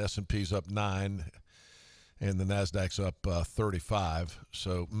 10, S&P's up 9, and the NASDAQ's up 35.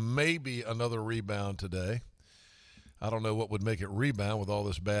 So maybe another rebound today. I don't know what would make it rebound with all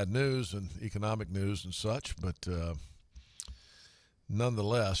this bad news and economic news and such, but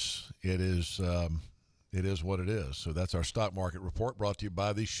nonetheless, it is what it is. So that's our stock market report, brought to you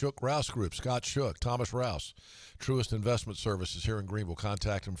by the Shook Rouse Group. Scott Shook, Thomas Rouse, Truist Investment Services here in Greenville.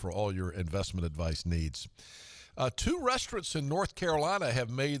 Contact them for all your investment advice needs. 2 restaurants in North Carolina have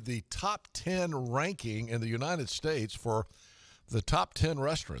made the top 10 ranking in the United States for the top 10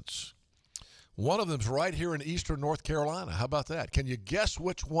 restaurants. One of them's right here in eastern North Carolina. How about that? Can you guess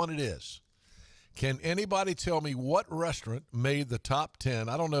which one it is? Can anybody tell me what restaurant made the top 10?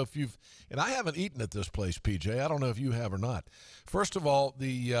 I don't know if you've, and I haven't eaten at this place, PJ. I don't know if you have or not. First of all,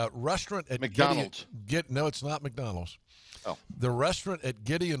 the restaurant at McDonald's. No, it's not McDonald's. Oh. The restaurant at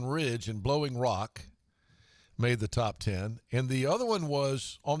Gideon Ridge in Blowing Rock made the top 10. And the other one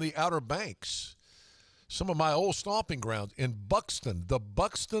was on the Outer Banks, some of my old stomping grounds in Buxton, the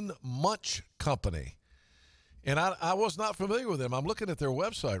Buxton Munch Company. And I was not familiar with them. I'm looking at their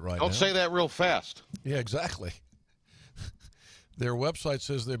website right now. Don't say that real fast. Yeah, exactly. Their website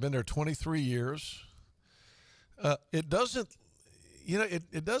says they've been there 23 years. It doesn't,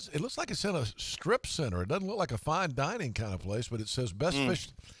 it does. It looks like it's in a strip center. It doesn't look like a fine dining kind of place, but it says best fish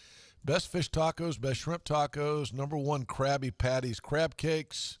tacos, best shrimp tacos, #1 Krabby Patties, crab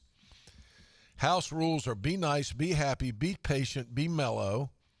cakes. House rules are be nice, be happy, be patient, be mellow.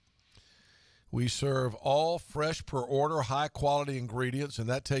 We serve all fresh per order, high-quality ingredients, and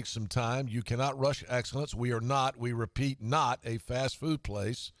that takes some time. You cannot rush excellence. We are not, we repeat, not a fast food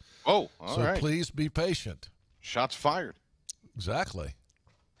place. Oh, all right. So please be patient. Shots fired. Exactly.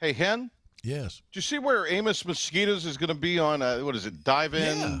 Hey, Hen? Yes. Did you see where Amos Mosquitoes is going to be on, dives,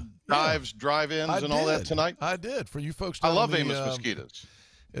 drive-ins, and all that tonight? I did. For you folks I down love in the, Amos Mosquitoes.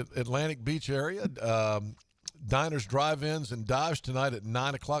 Atlantic Beach area, diners, drive-ins, and dives tonight at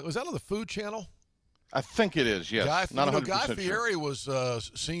 9 o'clock. Was that on the Food Channel? I think it is, yes. Not 100% Guy sure. Fieri was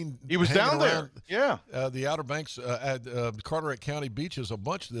seen. He was down there. Yeah. The Outer Banks at Carteret County beaches a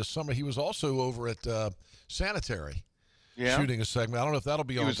bunch this summer. He was also over at Sanitary shooting a segment. I don't know if that'll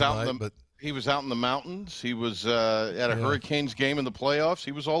be on tonight, but he was out in the mountains. He was at a Hurricanes game in the playoffs.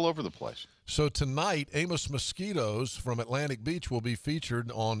 He was all over the place. So tonight, Amos Mosquitoes from Atlantic Beach will be featured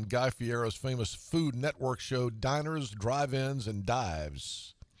on Guy Fieri's famous Food Network show, Diners, Drive-Ins, and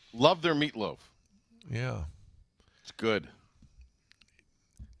Dives. Love their meatloaf. Yeah, it's good.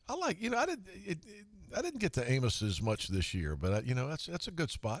 I like. I didn't get to Amos's much this year, but that's a good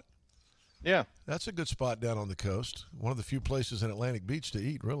spot. Yeah, that's a good spot down on the coast. One of the few places in Atlantic Beach to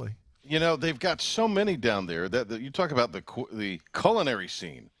eat, really. They've got so many down there that you talk about the culinary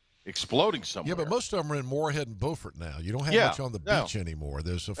scene exploding somewhere. Yeah, but most of them are in Moorhead and Beaufort now. You don't have much on the beach anymore.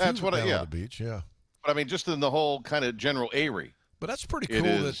 There's a few down on the beach. Yeah, but I mean, just in the whole kind of general area. But that's pretty cool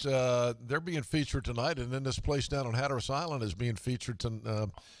that they're being featured tonight, and then this place down on Hatteras Island is being featured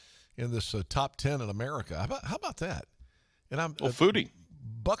in this top 10 in America. How about that? And I'm foodie.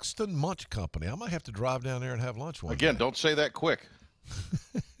 Buxton Munch Company. I might have to drive down there and have lunch one Again, day. Don't say that quick.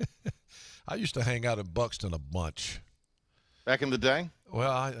 I used to hang out in Buxton a bunch. Back in the day?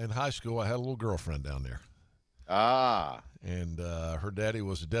 Well, in high school, I had a little girlfriend down there. Ah. And her daddy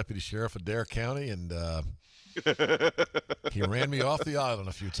was a deputy sheriff of Dare County, and he ran me off the island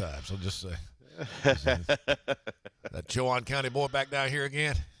a few times, I'll just say. That Chowan County boy back down here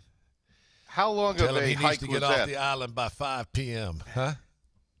again. How long Tell of him a he needs hike to was get off that? the island by 5 p.m., huh?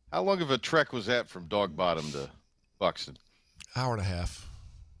 How long of a trek was that from Dog Bottom to Buxton? Hour and a half.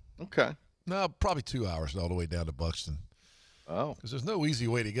 Okay. No, probably 2 hours all the way down to Buxton. Oh. Because there's no easy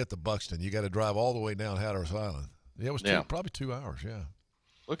way to get to Buxton. You got to drive all the way down Hatteras Island. Yeah, it was probably 2 hours, yeah.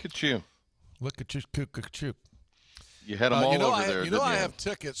 Look at you. Look at you. You had them all over there. I have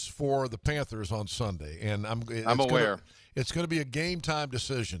tickets for the Panthers on Sunday, and I'm aware. It's going to be a game time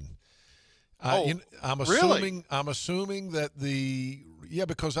decision. Really? I'm assuming that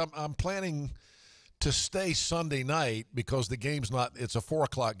because I'm planning to stay Sunday night because the game's it's a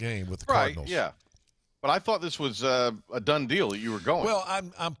 4:00 game with the Cardinals. Right, yeah. But I thought this was a done deal that you were going. Well,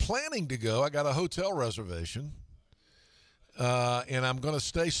 I'm planning to go. I got a hotel reservation, and I'm going to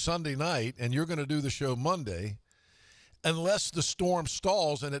stay Sunday night, and you're going to do the show Monday, unless the storm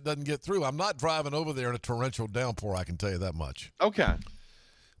stalls and it doesn't get through. I'm not driving over there in a torrential downpour, I can tell you that much. Okay.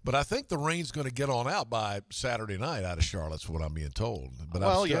 But I think the rain's going to get on out by Saturday night out of Charlotte's what I'm being told. But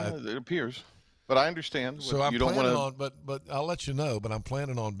it appears. But I understand. So I'm planning on, but I'll let you know. But I'm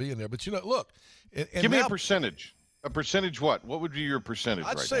planning on being there. But look, give me a percentage. A percentage what? What would be your percentage?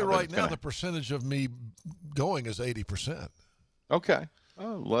 I'd say right now the percentage of me going is 80%. Okay.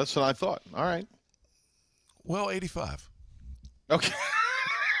 Oh, less than I thought. All right. Well, 85. Okay.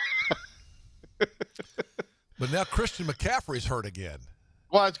 But now Christian McCaffrey's hurt again.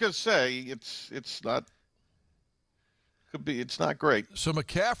 Well, I was going to say it's not. Could be. It's not great. So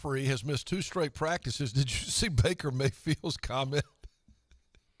McCaffrey has missed 2 straight practices. Did you see Baker Mayfield's comment?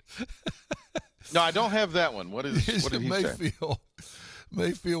 No, I don't have that one. What did he say?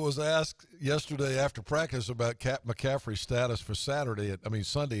 Mayfield was asked yesterday after practice about McCaffrey's status for Sunday, and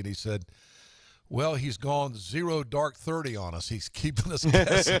he said, "Well, he's gone 0 dark 30 on us. He's keeping us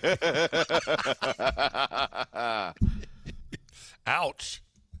guessing." Ouch.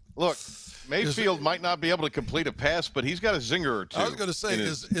 Look, Mayfield might not be able to complete a pass, but he's got a zinger or two. I was going to say,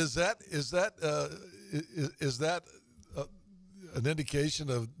 is that an indication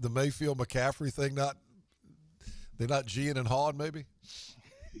of the Mayfield McCaffrey thing? They're not G'ing and hawing, maybe.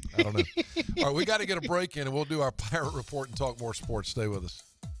 I don't know. All right, we got to get a break in, and we'll do our Pirate Report and talk more sports. Stay with us.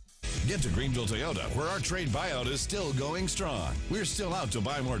 Get to Greenville Toyota, where our trade buyout is still going strong. We're still out to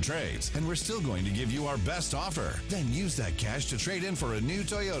buy more trades, and we're still going to give you our best offer. Then use that cash to trade in for a new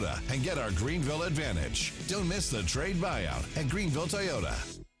Toyota and get our Greenville advantage. Don't miss the trade buyout at Greenville Toyota.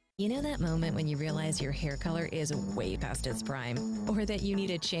 You know that moment when you realize your hair color is way past its prime, or that you need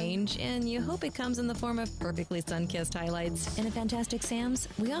a change and you hope it comes in the form of perfectly sun-kissed highlights? And at Fantastic Sam's,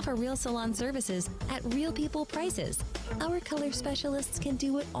 we offer real salon services at real people prices. Our color specialists can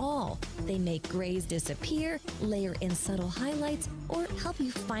do it all. They make grays disappear, layer in subtle highlights, or help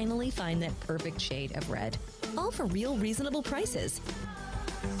you finally find that perfect shade of red. All for real reasonable prices.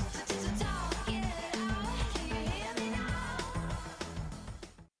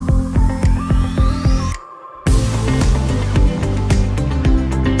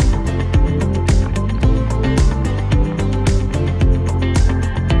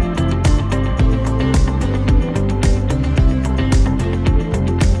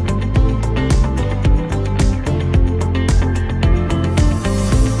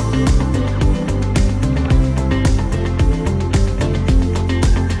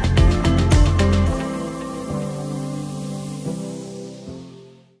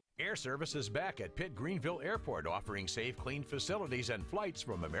 Air Service is back at Pitt Greenville Airport, offering safe, clean facilities and flights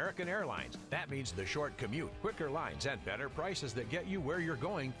from American Airlines. That means the short commute, quicker lines, and better prices that get you where you're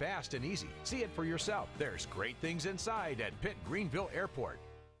going fast and easy. See it for yourself. There's great things inside at Pitt Greenville Airport.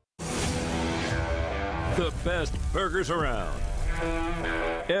 The best burgers around.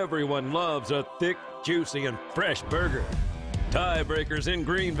 Everyone loves a thick, juicy, and fresh burger. Tiebreakers in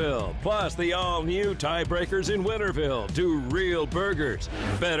Greenville, plus the all-new Tiebreakers in Winterville. Do real burgers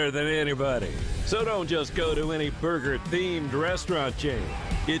better than anybody. So don't just go to any burger-themed restaurant chain.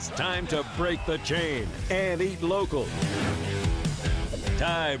 It's time to break the chain and eat local.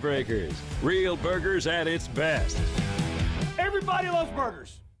 Tiebreakers, real burgers at its best. Everybody loves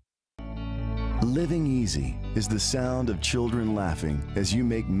burgers. Living easy is the sound of children laughing as you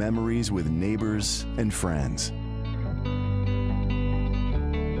make memories with neighbors and friends.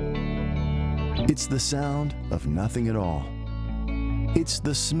 It's the sound of nothing at all. It's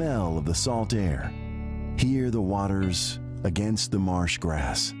the smell of the salt air. Hear the waters against the marsh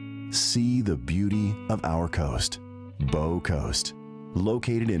grass. See the beauty of our coast. Bow Coast,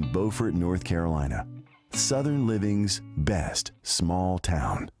 located in Beaufort, North Carolina. Southern Living's best small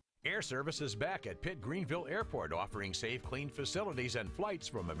town. Air Service is back at Pitt Greenville Airport, offering safe, clean facilities and flights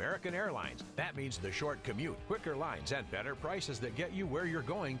from American Airlines. That means the short commute, quicker lines, and better prices that get you where you're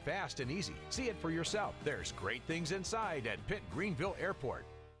going fast and easy. See it for yourself. There's great things inside at Pitt Greenville Airport.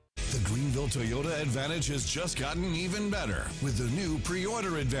 The Greenville Toyota Advantage has just gotten even better with the new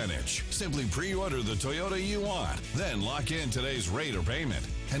Pre-Order Advantage. Simply pre-order the Toyota you want, then lock in today's rate or payment,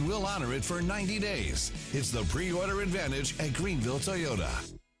 and we'll honor it for 90 days. It's the Pre-Order Advantage at Greenville Toyota.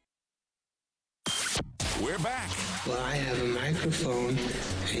 We're back. Well, I have a microphone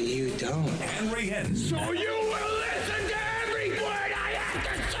and you don't. Henry Hinton. So you will listen to every word I have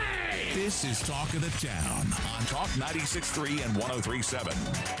to say! This is Talk of the Town on Talk 96.3 and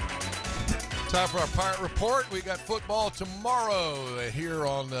 103.7. Time for our Pirate Report. We got football tomorrow here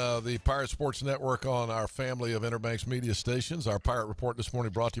on the Pirate Sports Network on our family of Interbanks media stations. Our Pirate Report this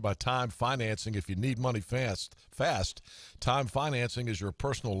morning brought to you by Time Financing. If you need money fast, Time Financing is your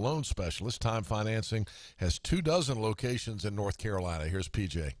personal loan specialist. Time Financing has 24 locations in North Carolina. Here's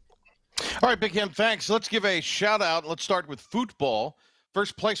PJ. All right, Big Hen, thanks. Let's give a shout-out. Let's start with football.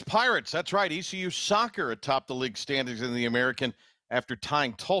 First place Pirates. That's right, ECU Soccer atop the league standings in the American after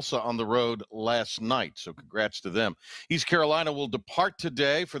tying Tulsa on the road last night. So congrats to them. East Carolina will depart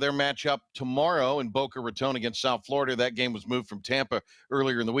today for their matchup tomorrow in Boca Raton against South Florida. That game was moved from Tampa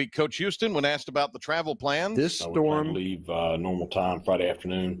earlier in the week. Coach Houston, when asked about the travel plans. We plan to leave normal time Friday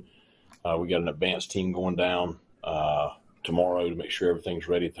afternoon. We got an advanced team going down tomorrow to make sure everything's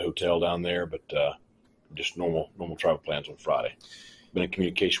ready at the hotel down there, but just normal travel plans on Friday. Been in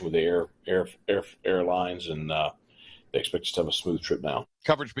communication with the airlines, and they expect us to have a smooth trip down.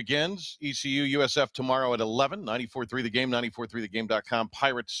 Coverage begins. ECU USF tomorrow at 11. 94.3 The Game, 94.3thegame.com.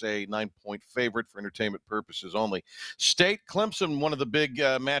 Pirates a 9-point favorite for entertainment purposes only. State, Clemson, one of the big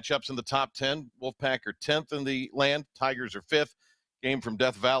matchups in the top 10. Wolfpack are 10th in the land. Tigers are 5th. Game from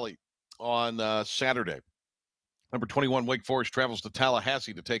Death Valley on Saturday. Number 21, Wake Forest travels to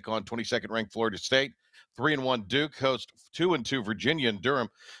Tallahassee to take on 22nd-ranked Florida State. 3-1 Duke hosts 2-2 Virginia and Durham.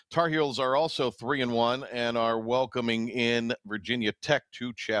 Tar Heels are also 3-1 and are welcoming in Virginia Tech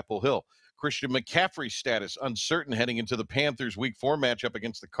to Chapel Hill. Christian McCaffrey's status uncertain heading into the Panthers' Week 4 matchup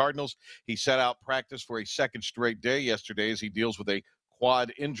against the Cardinals. He sat out practice for a second straight day yesterday as he deals with a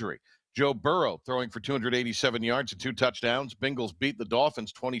quad injury. Joe Burrow throwing for 287 yards and 2 touchdowns. Bengals beat the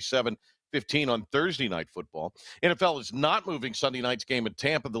Dolphins 27-15 on Thursday Night Football. NFL is not moving Sunday night's game in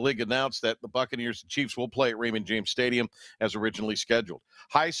Tampa. The league announced that the Buccaneers and Chiefs will play at Raymond James Stadium as originally scheduled.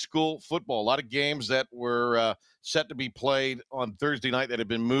 High school football, a lot of games that were set to be played on Thursday night that had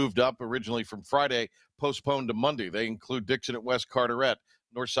been moved up originally from Friday, postponed to Monday. They include Dixon at West Carteret,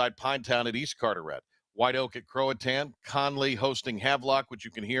 Northside Pinetown at East Carteret, White Oak at Croatan, Conley hosting Havelock, which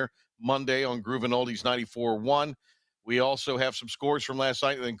you can hear Monday on Groove and Oldies 94.1. We also have some scores from last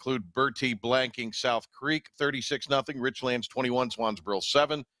night that include Bertie blanking South Creek 36-0, Richlands 21, Swansboro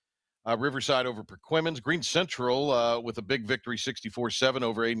 7, Riverside over Perquimans, Green Central with a big victory 64-7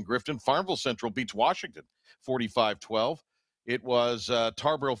 over Aden Grifton. Farmville Central beats Washington 45-12. It was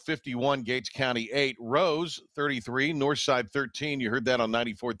Tarboro 51, Gates County 8, Rose 33, Northside 13. You heard that on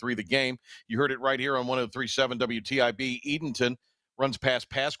 94.3 The Game. You heard it right here on 103.7 WTIB. Edenton runs past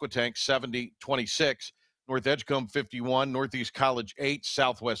Pasquotank 70-26. North Edgecombe 51, Northeast College 8,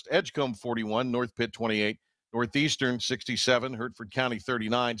 Southwest Edgecombe 41, North Pitt 28, Northeastern 67, Hertford County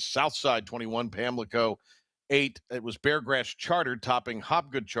 39, Southside 21, Pamlico 8. It was Beargrass Charter topping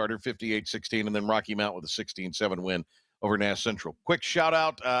Hobgood Charter 58-16, and then Rocky Mount with a 16-7 win over Nass Central. Quick shout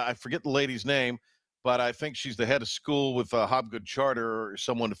out. I forget the lady's name, but I think she's the head of school with Hobgood Charter or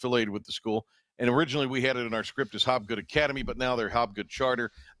someone affiliated with the school. And originally we had it in our script as Hobgood Academy, but now they're Hobgood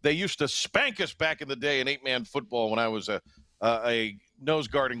Charter. They used to spank us back in the day in 8-man football when I was a nose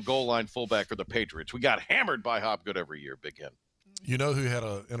guard and goal line fullback for the Patriots. We got hammered by Hobgood every year, Big Hen. You know who had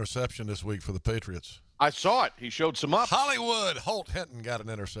an interception this week for the Patriots? I saw it. He showed some ups. Hollywood Holt Hinton got an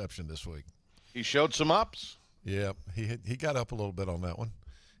interception this week. He showed some ups. Yeah, he got up a little bit on that one.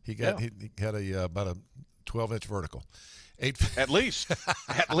 He had about a 12-inch vertical. At least.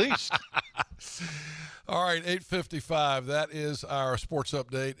 At least. All right, 8:55. That is our sports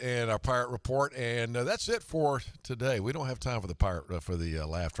update and our Pirate Report, and that's it for today. We don't have time for the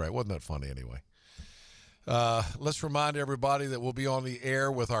laugh track. Wasn't that funny anyway? Let's remind everybody that we'll be on the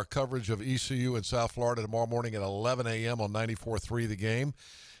air with our coverage of ECU in South Florida tomorrow morning at 11 a.m. on 94.3 The Game.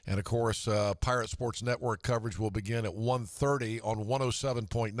 And, of course, Pirate Sports Network coverage will begin at 1:30 on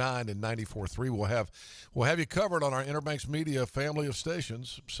 107.9 and 94.3. We'll have you covered on our Interbanks Media family of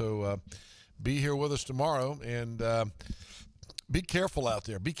stations. So be here with us tomorrow, and be careful out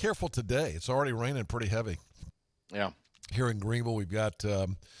there. Be careful today. It's already raining pretty heavy. Yeah. Here in Greenville, we've got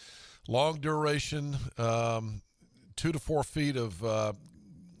long duration, 2 to 4 feet of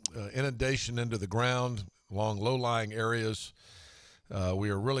inundation into the ground along low-lying areas. We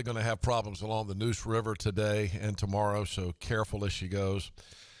are really going to have problems along the Neuse River today and tomorrow, so careful as she goes.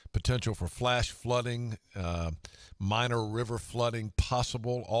 Potential for flash flooding, minor river flooding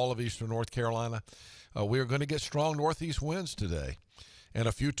possible, all of eastern North Carolina. We are going to get strong northeast winds today and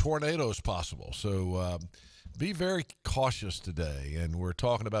a few tornadoes possible. So be very cautious today. And we're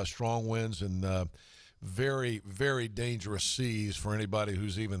talking about strong winds and very, very dangerous seas for anybody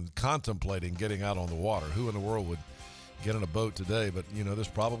who's even contemplating getting out on the water. Who in the world would get in a boat today? But, there's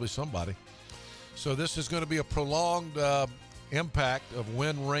probably somebody. So this is going to be a prolonged impact of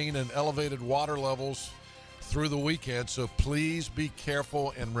wind, rain, and elevated water levels through the weekend. So please be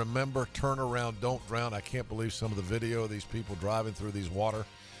careful and remember, turn around, don't drown. I can't believe some of the video of these people driving through these water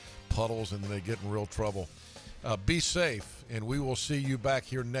puddles and they get in real trouble. Be safe, and we will see you back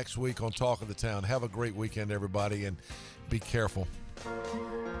here next week on Talk of the Town. Have a great weekend, everybody, and be careful.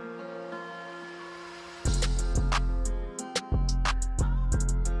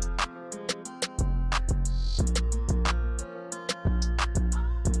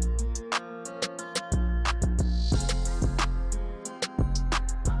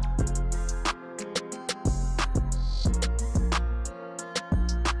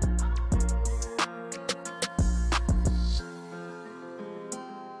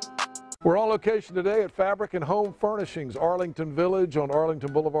 We're on location today at Fabric and Home Furnishings, Arlington Village on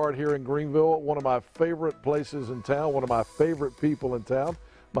Arlington Boulevard here in Greenville. One of my favorite places in town, one of my favorite people in town.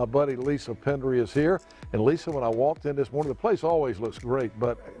 My buddy Lisa Pendry is here. And Lisa, when I walked in this morning, the place always looks great,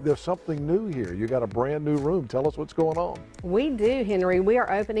 but there's something new here. You got a brand new room. Tell us what's going on. We do, Henry. We are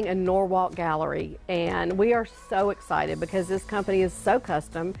opening a Norwalk Gallery, and we are so excited because this company is so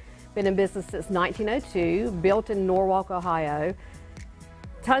custom. Been in business since 1902, built in Norwalk, Ohio.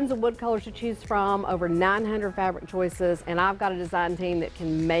 Tons of wood colors to choose from, over 900 fabric choices, and I've got a design team that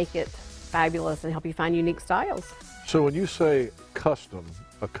can make it fabulous and help you find unique styles. So when you say custom,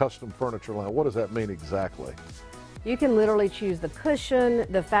 a custom furniture line, what does that mean exactly? You can literally choose the cushion,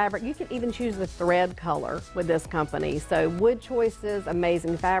 the fabric. You can even choose the thread color with this company. So wood choices,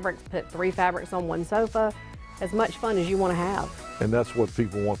 amazing fabrics, put 3 fabrics on 1 sofa. As much fun as you want to have. And that's what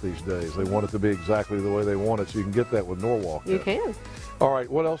people want these days. They want it to be exactly the way they want it, so you can get that with Norwalk. You can. All right,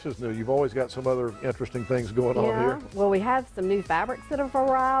 what else is new? You've always got some other interesting things going on here. Well, we have some new fabrics that have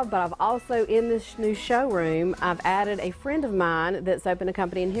arrived, but I've also, in this new showroom, I've added a friend of mine that's opened a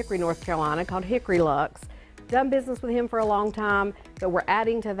company in Hickory, North Carolina called Hickory Luxe. Done business with him for a long time, but we're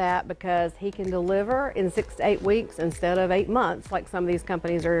adding to that because he can deliver in 6 to 8 weeks instead of 8 months like some of these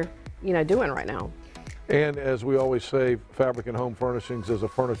companies are, doing right now. And as we always say, Fabric and Home Furnishings is a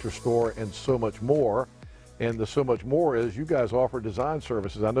furniture store and so much more. And the so much more is you guys offer design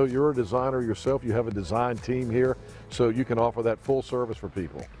services. I know you're a designer yourself. You have a design team here, so you can offer that full service for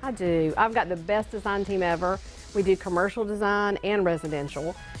people. I do. I've got the best design team ever. We do commercial design and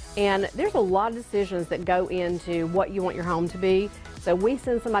residential. And there's a lot of decisions that go into what you want your home to be. So we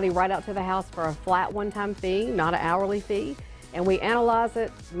send somebody right out to the house for a flat one-time fee, not an hourly fee. And we analyze it,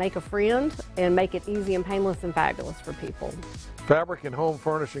 make a friend, and make it easy and painless and fabulous for people. Fabric and Home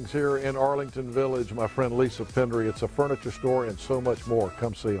Furnishings here in Arlington Village. My friend Lisa Pendry. It's a furniture store and so much more.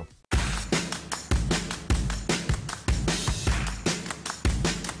 Come see them.